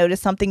Folden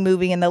noticed something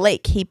moving in the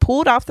lake. He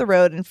pulled off the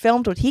road and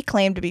filmed what he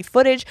claimed to be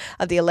footage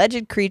of the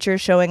alleged creature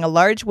showing a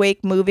large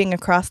wake moving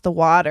across the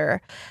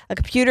water. A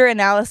computer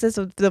analysis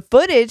of the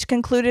footage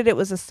concluded it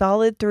was a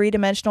solid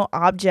three-dimensional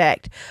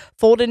object.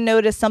 Folden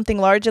noticed something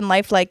large and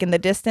lifelike in the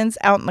distance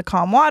out in the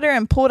calm water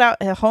and pulled out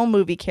a home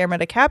movie camera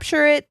to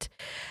capture it.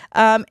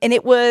 And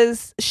it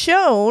was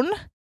shown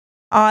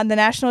on the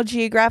National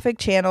Geographic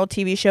Channel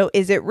TV show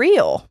Is It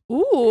Real?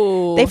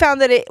 Ooh. They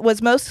found that it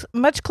was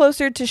much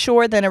closer to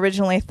shore than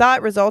originally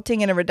thought,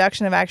 resulting in a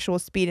reduction of actual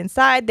speed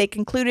inside. They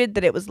concluded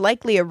that it was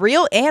likely a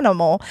real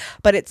animal,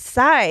 but its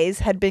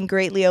size had been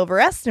greatly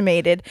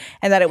overestimated,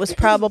 and that it was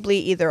probably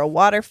either a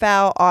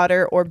waterfowl,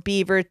 otter, or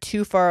beaver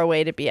too far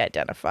away to be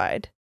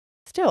identified.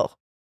 Still,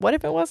 what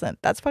if it wasn't?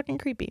 That's fucking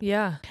creepy.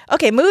 Yeah.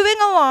 Okay, moving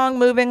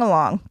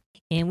along.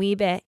 And we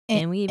back.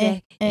 And we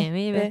back. And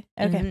we back.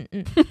 Okay.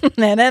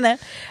 No. All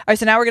right,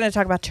 so now we're going to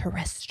talk about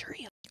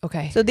terrestrial.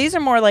 Okay. So these are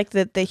more like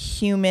the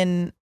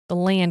human... The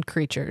land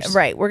creatures.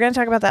 Right. We're going to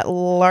talk about that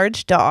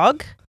large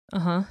dog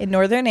in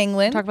northern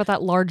England. Talk about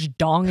that large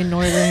dong in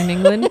northern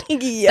England. Yo.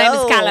 Name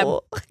is Callum.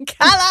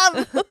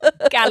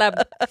 Callum.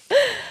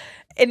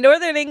 In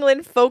northern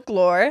England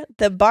folklore,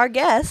 the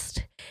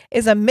Barghest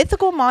is a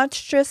mythical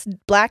monstrous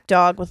black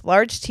dog with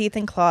large teeth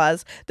and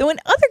claws, though in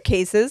other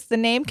cases, the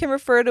name can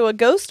refer to a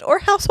ghost or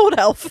household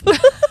elf. Those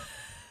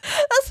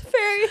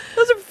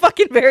are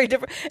fucking very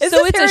different. Is So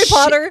this it's Harry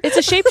Potter? It's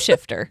a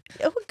shapeshifter.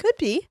 Oh, it could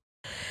be.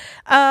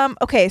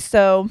 Okay,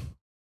 so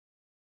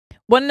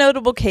one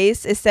notable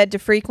case is said to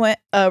frequent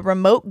a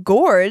remote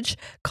gorge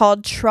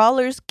called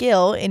Trawler's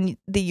Gill in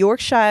the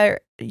Yorkshire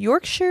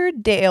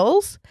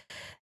Dales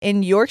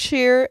in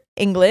Yorkshire,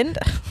 England.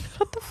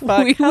 What the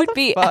fuck? We would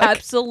be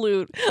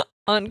absolute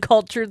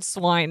uncultured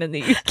swine in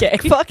the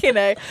UK. Fucking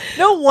A.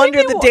 No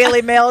wonder the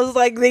Daily Mail is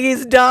like,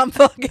 these dumb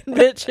fucking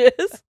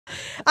bitches.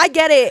 I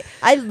get it.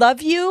 I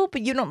love you,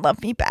 but you don't love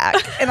me back.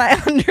 And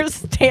I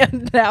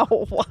understand now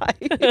why.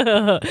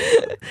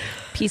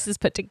 Pieces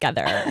put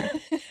together.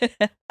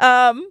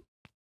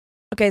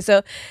 Okay,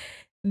 so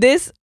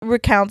this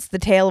recounts the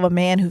tale of a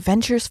man who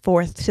ventures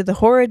forth to the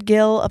horrid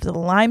gill of the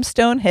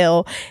limestone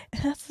hill.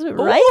 That's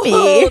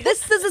right.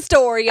 This is a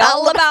story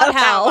all about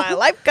how my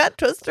life got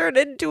twisted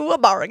into a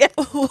bargain.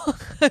 I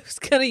was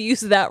gonna use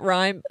that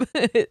rhyme,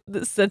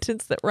 the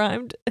sentence that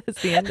rhymed as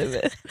the end of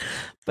it,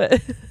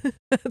 but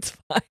that's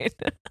fine.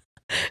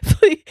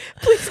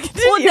 Please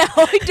continue. Well, now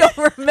I don't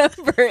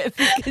remember it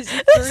because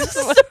you this is a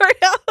story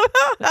all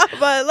about how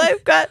my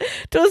life got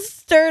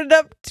twisted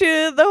up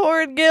to the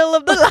horrid gill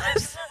of the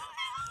limestone.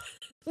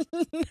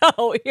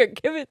 No, here,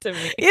 give it to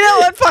me. You know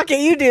what? Fuck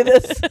it, you do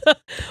this.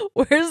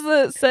 Where's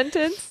the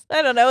sentence?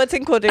 I don't know. It's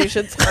in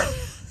quotations.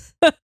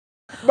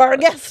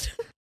 Barghest.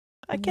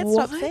 I can't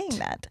stop What? saying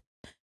that.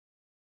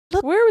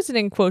 Where was it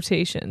in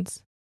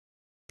quotations?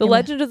 The Yeah.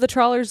 Legend of the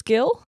Trawler's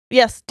Gill?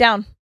 Yes,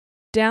 down.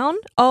 Down?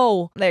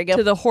 Oh, There you go.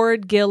 to the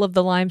horrid gill of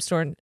the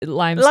limestone hill.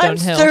 Limestone.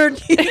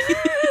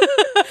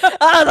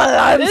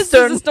 This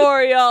is a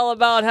story all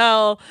about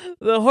how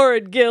the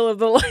horrid gill of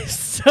the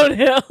limestone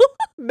hill.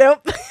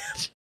 Nope.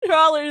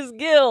 Trawler's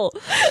Gill.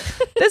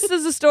 This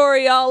is a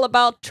story all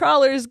about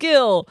Trawler's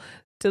Gill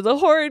to the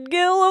horrid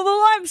gill of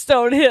the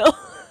limestone hill.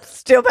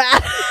 Still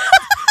bad.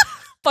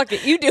 Fuck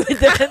it, you do it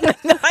then.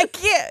 No, I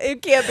can't.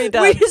 It can't be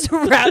done. We just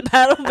rap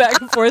battle back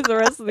and forth the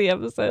rest of the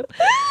episode.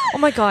 Oh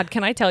my God,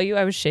 can I tell you,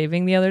 I was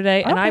shaving the other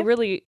day, and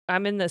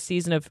I'm in the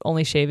season of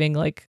only shaving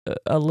like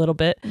a little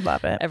bit.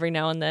 Love it. Every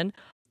now and then.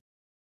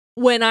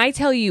 When I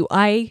tell you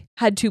I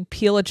had to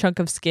peel a chunk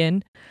of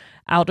skin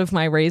out of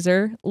my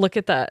razor, look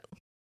at that.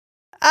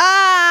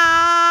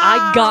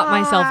 I got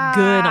myself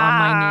good on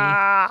my knee.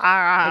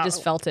 I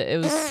just felt it. It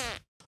was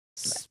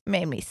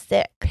made me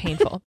sick.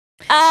 painful.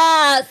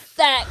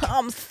 Sick.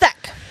 I'm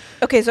sick.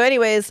 Okay, so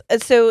anyways,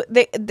 so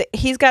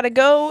he's got to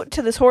go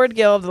to this horrid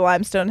gill of the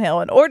limestone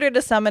hill in order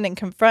to summon and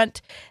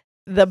confront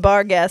the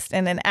Barghest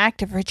in an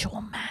act of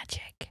ritual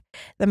magic.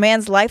 The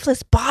man's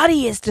lifeless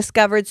body is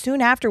discovered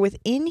soon after with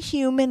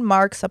inhuman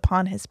marks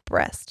upon his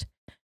breast.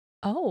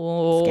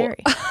 Oh.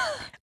 Scary.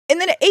 In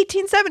the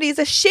 1870s,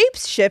 a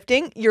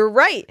shape-shifting, you're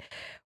right,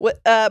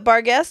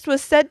 Barghest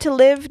was said to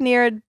live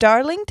near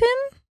Darlington.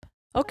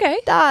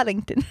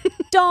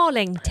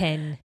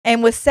 Darlington.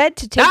 And was said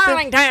to take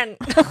Darlington.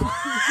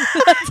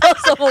 That's how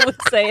someone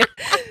would say it.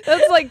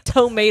 That's like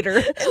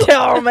tomater.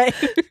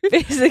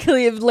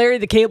 Basically, if Larry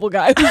the Cable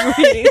Guy was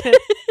reading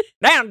it.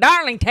 Down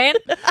Darlington.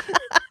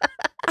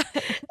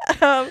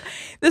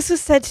 This was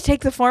said to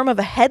take the form of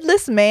a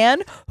headless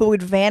man who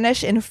would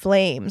vanish in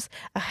flames,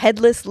 a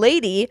headless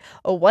lady,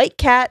 a white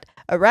cat,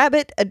 a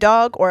rabbit, a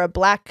dog, or a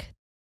black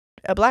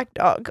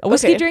dog. A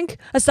whiskey drink,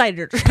 a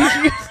cider drink.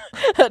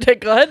 I'll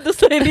take a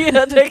headless lady,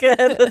 I'll take a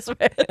headless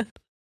man.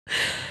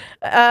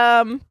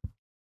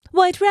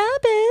 White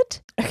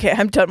rabbit. Okay,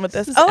 I'm done with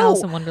this.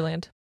 Alice in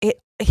Wonderland.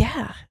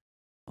 Yeah.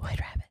 White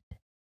rabbit.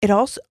 It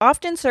also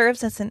often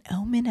serves as an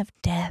omen of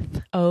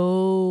death.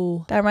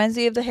 Oh. That reminds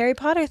me of the Harry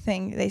Potter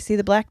thing. They see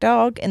the black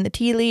dog and the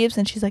tea leaves,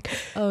 and she's like,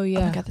 Oh, yeah.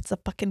 oh my God, that's a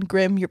fucking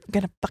grim. You're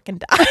going to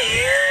fucking die.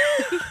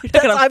 You're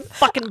not gonna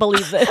fucking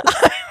believe this.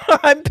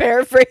 I'm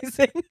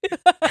paraphrasing,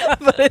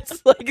 but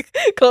it's like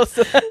close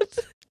to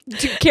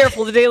that.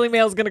 Careful, the Daily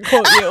Mail's gonna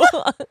quote you.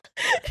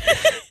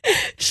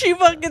 She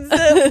fucking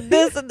said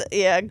this and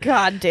yeah,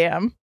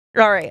 goddamn.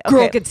 All right, okay.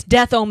 Girl gets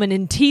death omen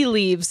in tea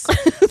leaves.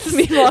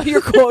 Meanwhile,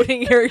 you're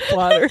quoting Harry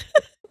Potter.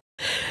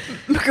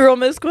 Girl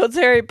misquotes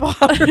Harry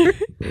Potter.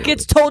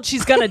 Gets told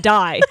she's gonna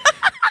die.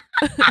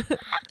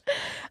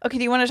 Okay,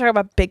 do you want to talk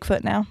about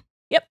Bigfoot now?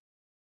 Yep.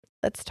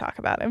 Let's talk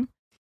about him.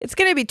 It's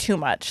gonna be too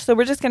much, so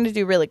we're just gonna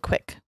do really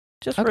quick.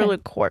 Just really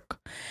quick.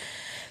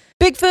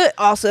 Bigfoot,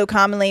 also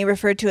commonly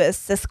referred to as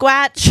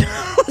Sasquatch.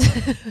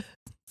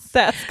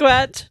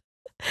 Sasquatch.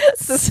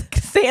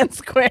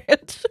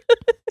 Sansquatch.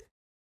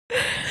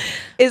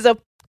 Is a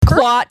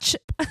Quatch.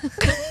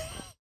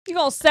 You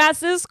gonna sass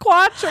this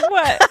quatch or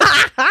what?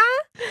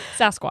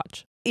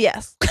 Sasquatch.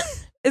 Yes.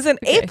 Is an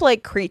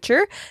ape-like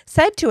creature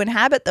said to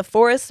inhabit the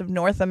forests of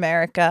North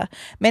America.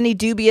 Many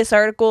dubious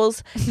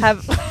articles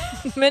have...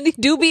 Many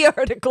doobie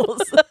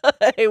articles.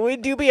 Hey, we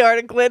do be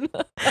articling.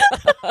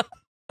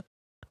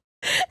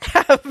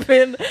 Have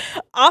been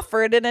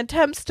offered in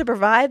attempts to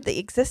provide the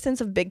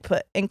existence of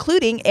Bigfoot,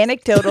 including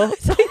anecdotal...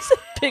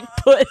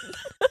 Bigfoot.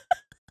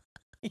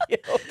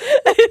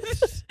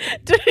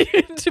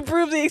 to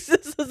prove the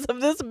existence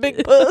of this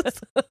big puss.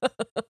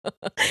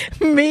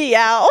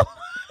 Meow.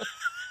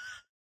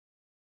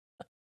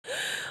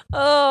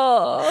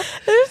 Oh,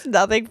 there's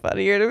nothing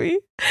funnier to me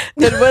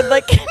than when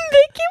like Nicki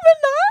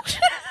Minaj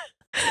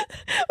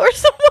or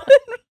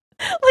someone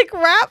like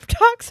rap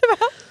talks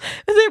about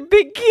their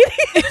big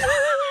kitty.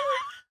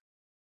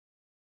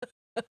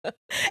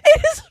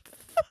 It is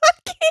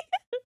fucking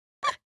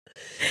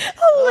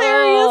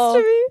hilarious to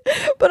me,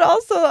 but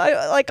also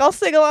I'll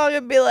sing along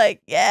and be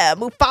like, yeah,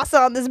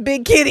 Mufasa on this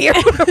big kitty or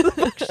whatever the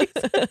fuck she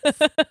says.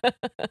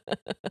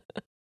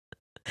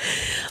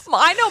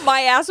 I know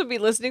my ass would be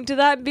listening to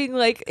that and being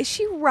like, is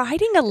she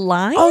riding a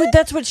lion? Oh,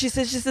 that's what she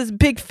says. She says,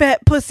 big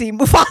fat pussy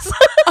Mufasa.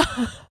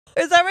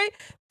 Is that right?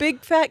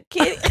 Big fat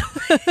kitty.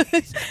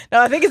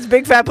 No, I think it's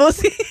big fat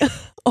pussy.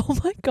 Oh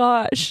my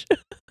gosh.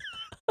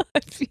 I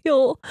have to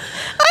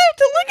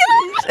look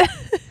at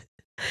it.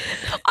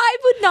 I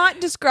would not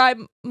describe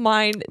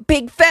mine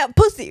big fat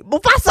pussy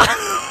Mufasa.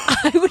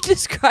 I would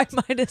describe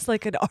mine as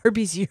like an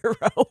Arby's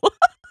Euro.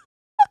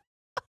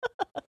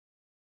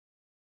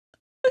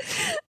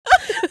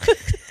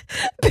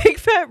 Big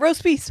fat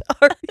roast beef.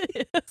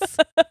 Yes.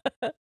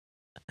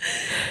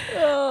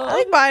 I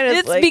think mine is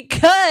it's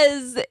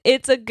because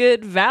it's a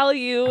good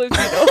value, if you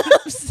know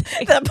what I'm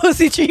saying. That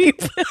pussy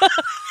cheap.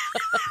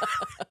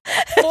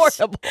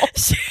 Affordable.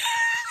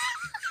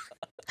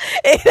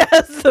 It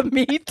has the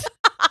meat.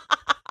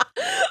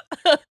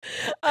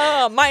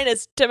 Oh,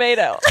 minus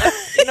tomato.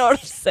 You know what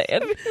I'm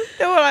saying? You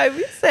know what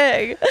I'm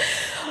saying.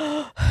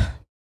 I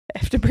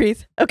have to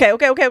breathe. Okay.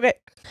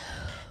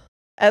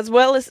 As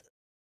well as...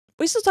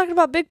 We still talking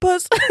about big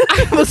puss?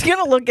 I was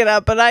going to look it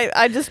up, but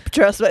I just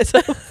trust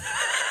myself.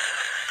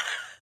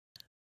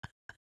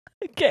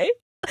 Okay.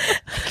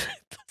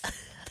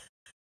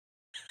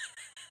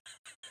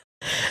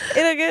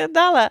 In a good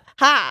dollar.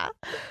 Ha.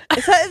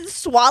 Is that in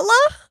Swalla?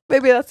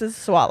 Maybe that's in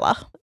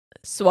Swalla.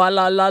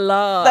 Swalla la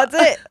la. That's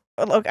it.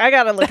 Look, I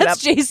gotta look it up.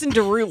 That's Jason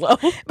Derulo.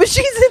 But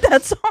she's in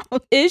that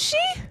song. Is she?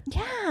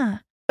 Yeah.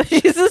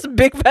 She's this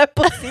big fat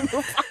pussy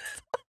Mufasa.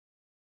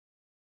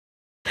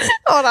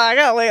 Hold on, I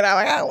gotta look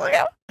it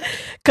up.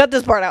 Cut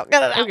this part out.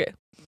 Cut it out. Okay.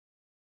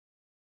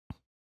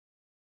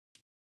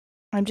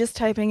 I'm just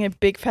typing in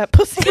big fat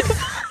pussy.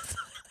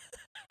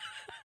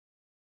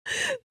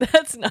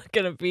 That's not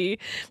gonna be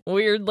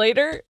weird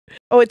later.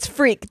 Oh, it's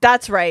freak.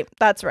 That's right.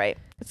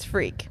 It's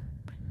freak.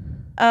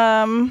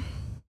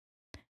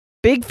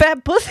 Big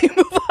fat pussy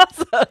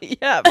Mufasa.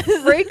 Yeah,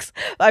 Freaks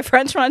by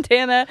French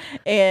Montana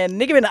and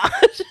Nicki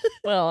Minaj.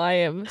 Well, I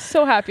am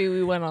so happy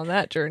we went on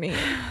that journey.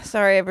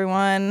 Sorry,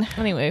 everyone.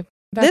 Anyway,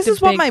 this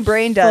is what my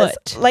brain does.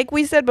 Like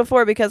we said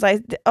before, because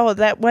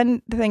that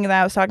one thing that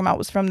I was talking about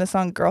was from the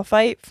song Girl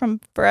Fight from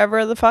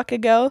forever the fuck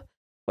ago.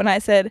 When I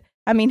said,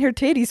 I mean, her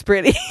titty's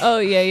pretty. Oh,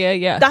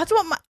 yeah. That's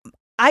what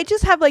I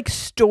just have like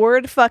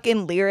stored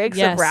fucking lyrics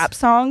of rap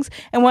songs.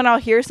 And when I'll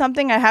hear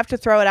something, I have to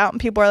throw it out and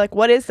people are like,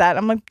 what is that?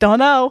 I'm like, don't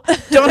know.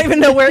 Don't even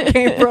know where it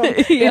came from.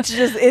 Yeah. It's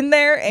just in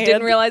there. And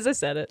didn't realize I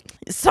said it.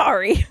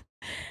 Sorry.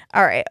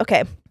 All right.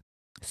 Okay.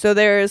 So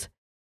there's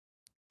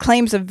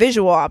claims of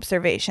visual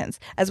observations,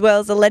 as well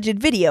as alleged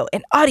video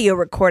and audio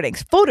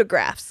recordings,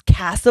 photographs,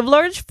 casts of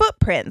large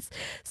footprints.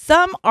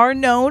 Some are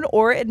known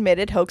or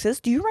admitted hoaxes.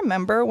 Do you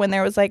remember when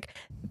there was like,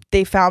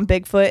 they found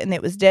Bigfoot and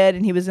it was dead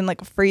and he was in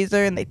like a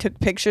freezer and they took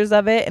pictures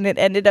of it and it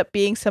ended up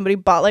being somebody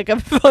bought like a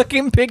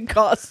fucking big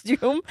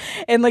costume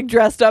and like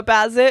dressed up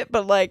as it,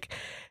 but like,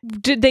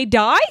 did they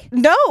die?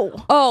 No.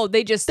 Oh,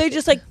 they just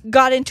like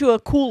got into a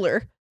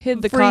cooler,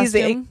 hid the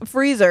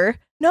freezer.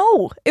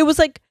 No, it was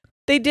like,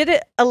 they did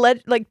it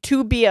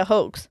to be a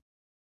hoax.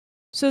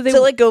 So they to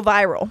like go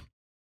viral.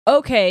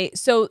 Okay,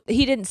 so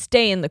he didn't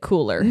stay in the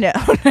cooler. No,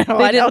 They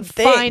I don't didn't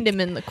think. find him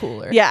in the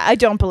cooler. Yeah, I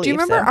don't believe. Do you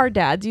remember so. our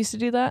dads used to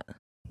do that?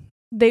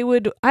 They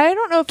would. I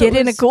don't know if Get it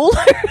in a was, cooler?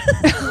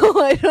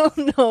 I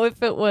don't know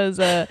if it was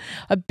a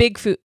big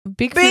food.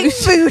 Big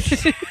food.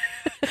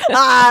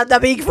 The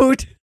big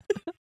food.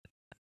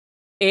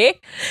 Eh?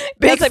 Big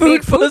That's a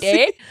food big food.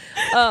 pussy.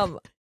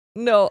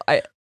 No,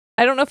 I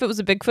don't know if it was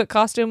a Bigfoot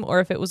costume or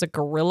if it was a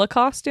gorilla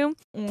costume,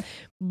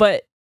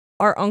 but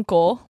our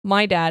uncle,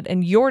 my dad,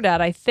 and your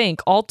dad, I think,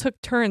 all took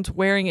turns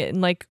wearing it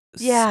and like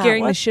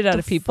scaring the shit out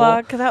of people.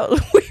 Fuck, that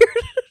was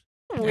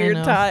weird. Weird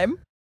know. time.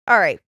 All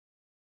right.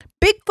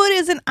 Bigfoot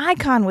is an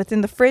icon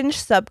within the fringe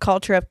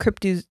subculture of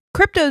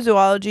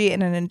cryptozoology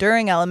and an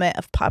enduring element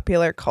of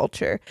popular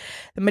culture.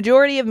 The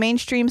majority of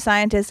mainstream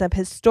scientists have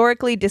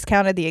historically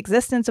discounted the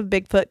existence of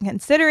Bigfoot,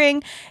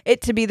 considering it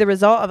to be the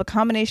result of a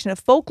combination of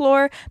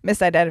folklore,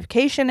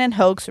 misidentification, and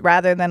hoax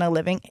rather than a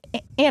living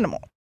animal.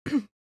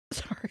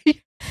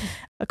 Sorry.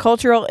 A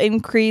cultural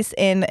increase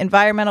in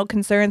environmental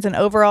concerns and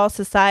overall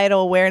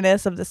societal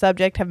awareness of the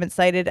subject have been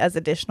cited as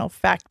additional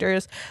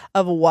factors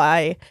of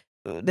why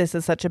this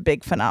is such a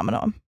big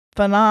phenomenon.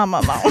 Why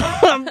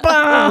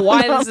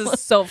this is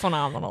so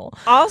phenomenal.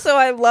 Also,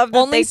 I love that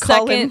Only they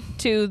call second him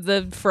to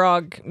the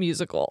frog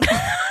musical.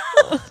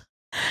 I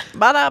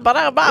love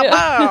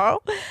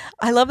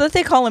that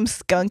they call him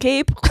Skunk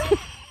Ape.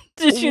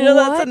 Did you know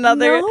that's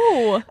another?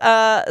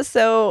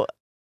 No.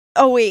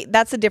 Oh wait,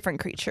 that's a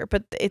different creature,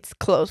 but it's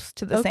close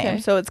to the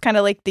same. So it's kind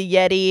of like the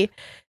Yeti,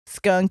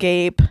 Skunk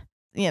Ape.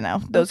 You know,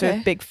 those are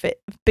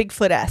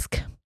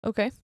Bigfoot-esque.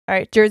 Okay. All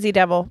right, Jersey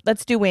Devil.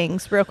 Let's do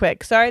wings real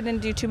quick. Sorry, I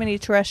didn't do too many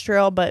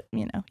terrestrial, but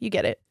you know, you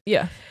get it.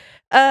 Yeah.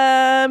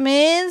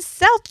 In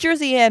South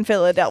Jersey and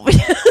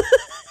Philadelphia.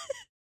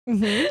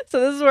 Mm-hmm.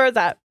 So this is where it's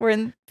at. We're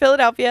in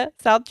Philadelphia,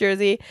 South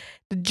Jersey.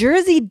 The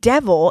Jersey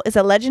Devil is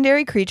a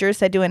legendary creature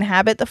said to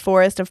inhabit the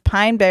forest of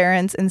Pine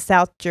Barrens in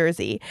South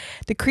Jersey.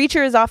 The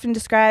creature is often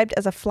described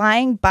as a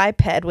flying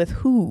biped with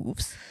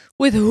hooves.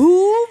 With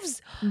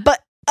hooves?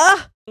 But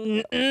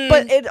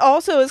it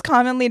also is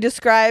commonly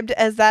described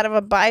as that of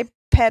a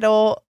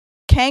bipedal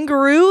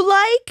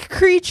kangaroo-like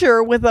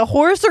creature with a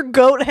horse or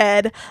goat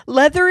head,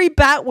 leathery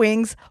bat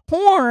wings,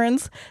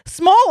 horns,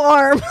 small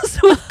arms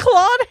with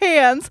clawed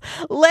hands,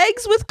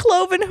 legs with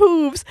cloven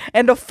hooves,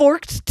 and a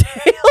forked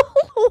tail.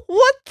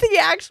 What the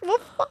actual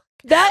fuck?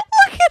 Look at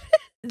it.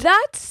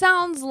 That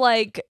sounds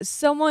like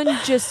someone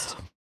just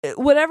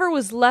whatever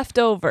was left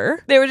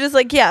over. They were just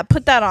like, yeah,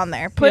 put that on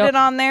there. Put it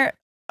on there.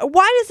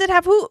 Why does it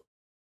have who?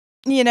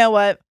 You know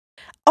what?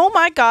 Oh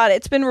my God,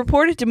 it's been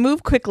reported to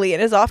move quickly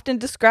and is often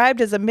described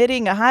as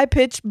emitting a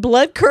high-pitched,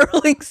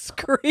 blood-curdling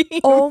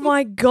scream. Oh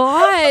my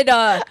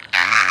God.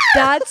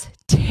 That's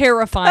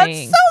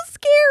terrifying. That's so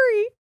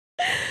scary.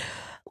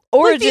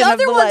 Origin the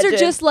other of the ones legend. are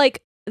just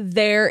like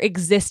they're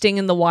existing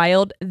in the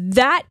wild.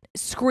 That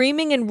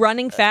screaming and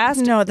running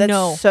fast.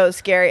 That's so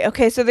scary.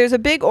 Okay, so there's a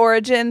big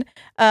origin.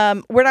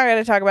 We're not going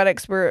to talk about it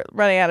because we're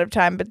running out of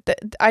time, but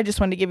I just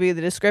wanted to give you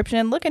the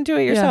description. Look into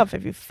it yourself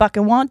if you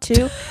fucking want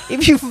to.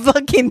 If you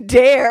fucking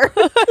dare.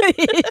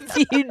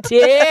 If you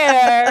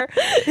dare.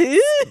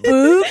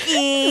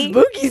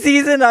 Spooky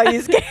season. Are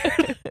you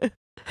scared?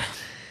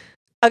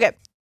 Okay.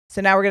 So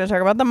now we're going to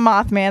talk about the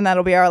Mothman.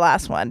 That'll be our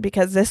last one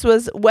because this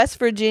was West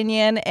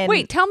Virginian. And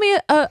wait, tell me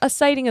a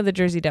sighting of the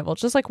Jersey Devil,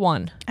 just like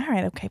one. All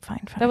right, okay, fine.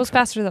 That was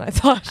faster than I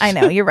thought. I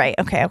know, you're right.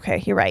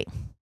 Okay, you're right.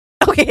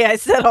 Okay, I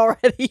said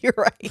already, you're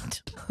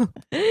right.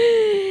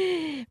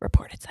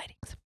 Reported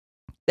sightings.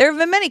 There have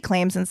been many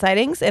claims and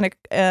sightings and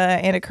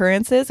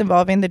occurrences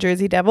involving the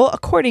Jersey Devil,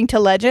 according to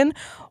legend,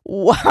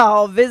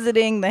 while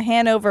visiting the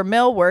Hanover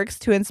Mill Works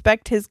to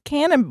inspect his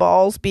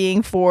cannonballs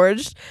being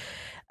forged.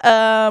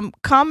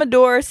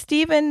 Commodore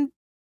Stephen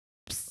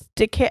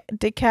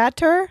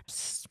Decatur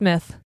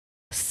Smith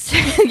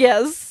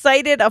yes,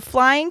 sighted a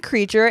flying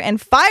creature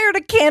and fired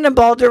a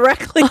cannonball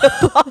directly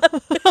upon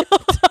it.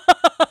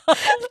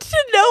 To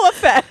no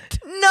effect.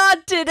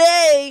 Not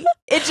today.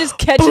 It just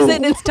catches it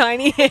in its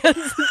tiny hands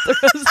and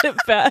throws it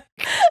back.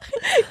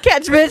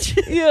 Catch, bitch.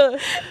 Yeah.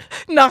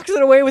 Knocks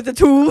it away with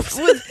its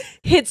hooves.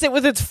 Hits it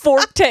with its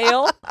forked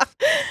tail.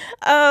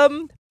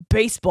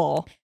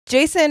 Baseball.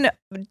 Joseph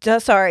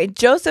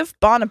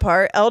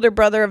Bonaparte, elder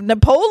brother of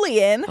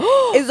Napoleon,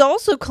 is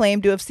also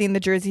claimed to have seen the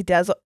Jersey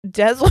Devil.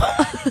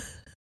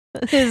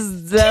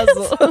 His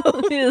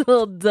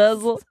little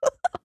dazzle.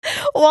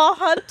 While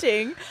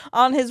hunting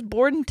on his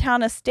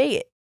Bordentown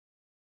estate.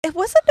 It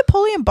wasn't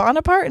Napoleon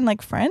Bonaparte in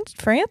like France?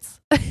 Wasn't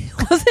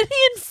he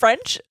in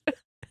French?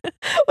 What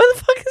the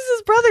fuck is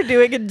his brother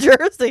doing in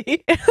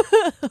Jersey?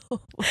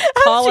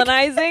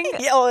 Colonizing?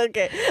 Yeah,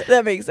 okay.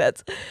 That makes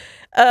sense.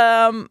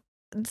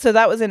 So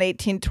that was in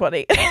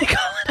 1820.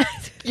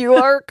 You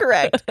are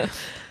correct.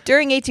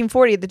 During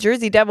 1840, the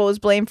Jersey Devil was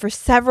blamed for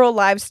several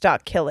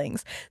livestock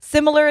killings.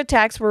 Similar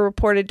attacks were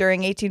reported during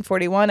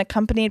 1841,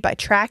 accompanied by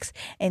tracks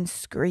and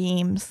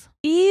screams.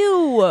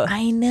 Ew.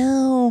 I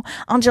know.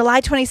 On July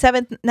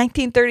 27th,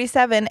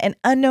 1937, an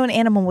unknown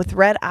animal with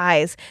red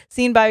eyes,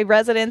 seen by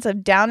residents of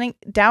Downington,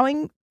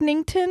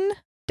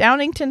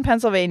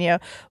 Pennsylvania,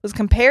 was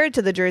compared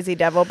to the Jersey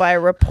Devil by a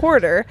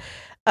reporter.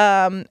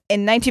 In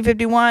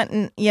 1951,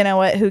 and you know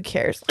what? Who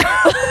cares?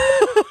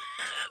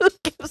 Who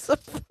gives a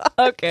fuck?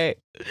 Okay.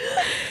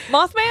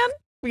 Mothman?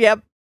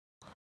 Yep.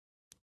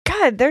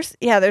 God, there's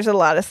a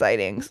lot of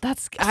sightings.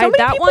 That's So many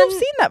that people one. have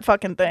seen that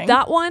fucking thing.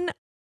 That one.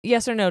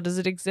 Yes or no? Does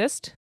it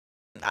exist?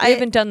 I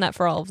haven't done that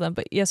for all of them,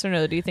 but yes or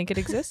no? Do you think it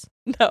exists?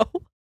 No.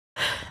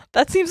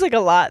 That seems like a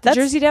lot. The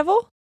Jersey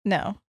Devil?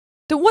 No.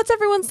 Then what's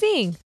everyone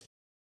seeing?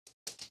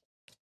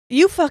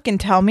 You fucking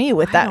tell me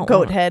with I that don't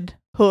goat know. head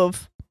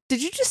hoof.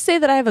 Did you just say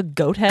that I have a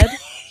goat head?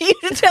 You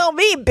tell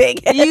me,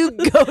 big head. You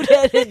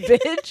goat-headed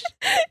bitch.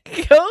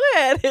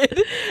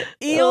 Goat-headed.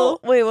 Eel.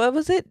 Wait, what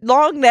was it?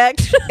 Long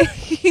necked.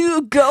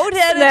 You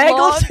goat-headed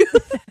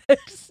Snaggletooth.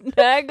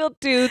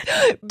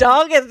 Snaggletooth.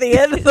 Dog at the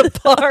end of the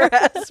bar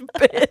ass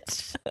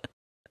bitch.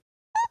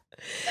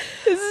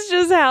 This is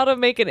just how to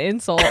make an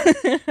insult.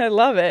 I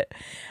love it.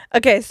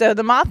 Okay, so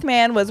the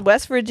Mothman was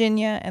West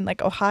Virginia and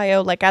like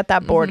Ohio, like at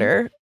that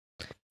border.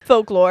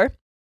 Folklore.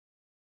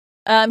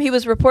 He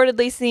was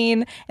reportedly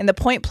seen in the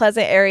Point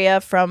Pleasant area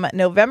from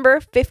November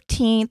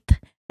 15th,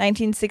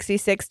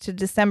 1966 to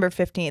December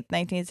 15th,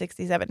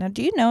 1967. Now,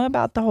 do you know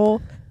about the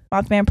whole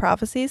Mothman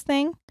prophecies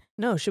thing?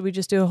 No, should we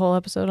just do a whole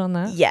episode on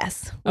that?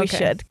 Yes, we Okay.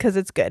 should, because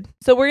it's good.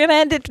 So we're going to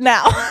end it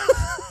now.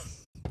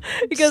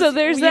 Because So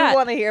there's you that.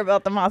 want to hear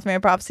about the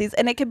Mothman prophecies,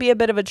 and it could be a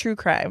bit of a true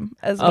crime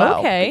as well.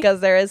 Okay. Because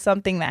there is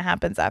something that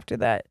happens after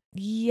that,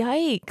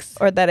 Yikes.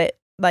 or that it,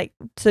 like,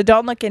 so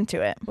don't look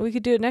into it. We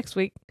could do it next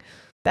week.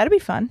 That'd be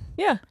fun.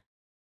 Yeah.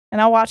 And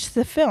I'll watch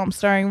the film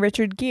starring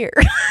Richard Gere.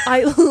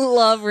 I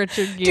love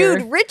Richard Gere.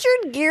 Dude,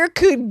 Richard Gere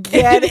could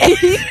get it.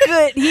 He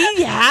could.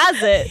 He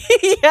has it.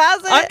 He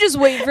has it. I'm just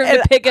waiting for him to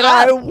and pick it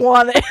I up.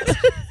 want it.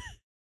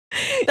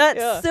 That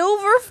Yeah.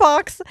 silver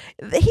fox,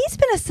 he's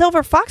been a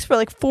silver fox for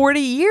like 40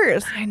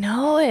 years. I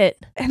know it.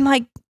 And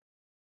like,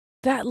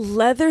 That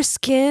leather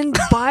skinned,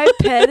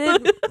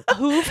 bipeded,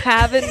 hoof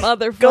having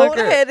motherfucker.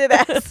 goat-headed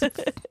ass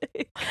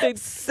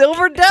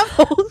silver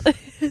devil.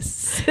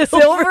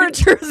 Silver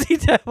Jersey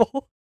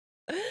devil.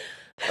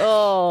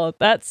 Oh,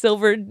 that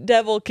silver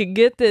devil can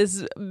get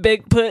this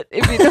big put,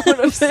 if you know what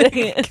I'm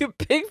saying.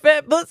 Big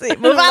fat pussy.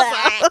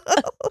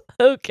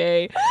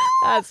 Okay,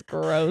 that's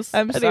gross.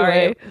 I'm Anyway,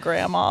 sorry,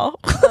 Grandma.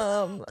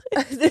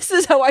 this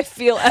is how I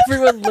feel.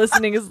 Everyone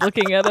listening is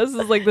looking at us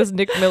as like this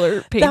Nick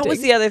Miller painting. That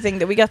was the other thing,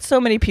 that we got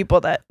so many people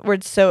that were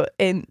so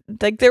in,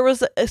 like, there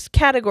was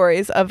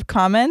categories of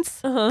comments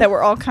that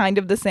were all kind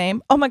of the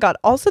same. Oh my God.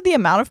 Also, the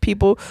amount of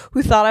people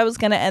who thought I was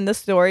going to end the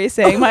story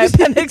saying my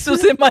appendix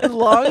was in my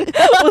lung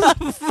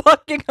was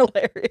fucking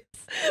hilarious.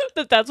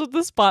 That's what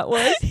the spot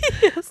was.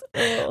 Yes.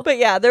 Oh. But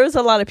yeah, there was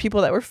a lot of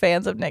people that were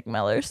fans of Nick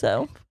Miller.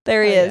 So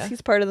there he Oh, is. yeah.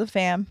 He's part of the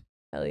fam.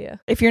 Hell yeah.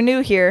 If you're new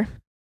here,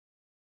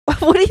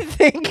 what do you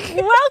think?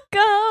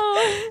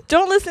 Welcome.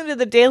 Don't listen to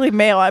the Daily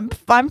Mail. I'm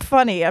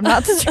funny. I'm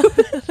not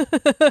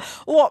stupid.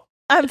 Well,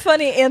 I'm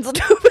funny and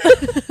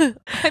stupid.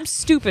 I'm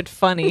stupid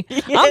funny.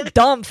 Yeah. I'm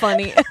dumb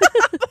funny.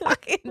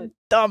 Fucking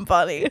dumb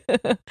funny.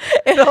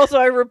 And also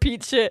I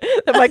repeat shit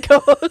that my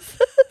co-host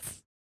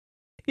says.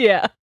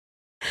 Yeah.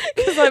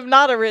 Because I'm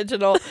not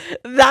original.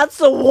 That's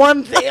the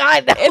one thing I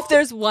know. If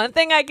there's one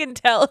thing I can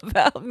tell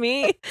about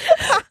me,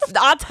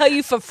 I'll tell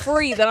you for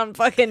free that I'm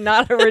fucking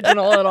not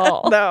original at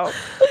all. No.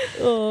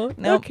 Oh,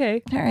 No.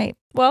 Okay. All right.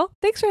 Well,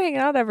 thanks for hanging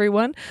out,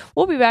 everyone.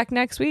 We'll be back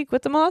next week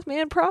with the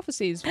Mothman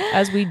prophecies,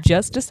 as we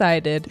just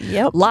decided.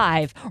 Yep.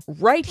 Live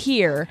right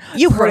here.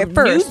 You heard from it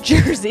first. New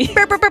Jersey.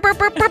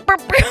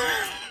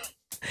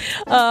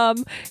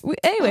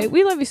 Anyway,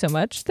 we love you so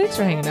much. Thanks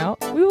for hanging out.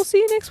 We will see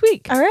you next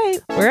week. All right.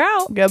 We're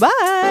out.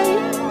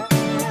 Goodbye.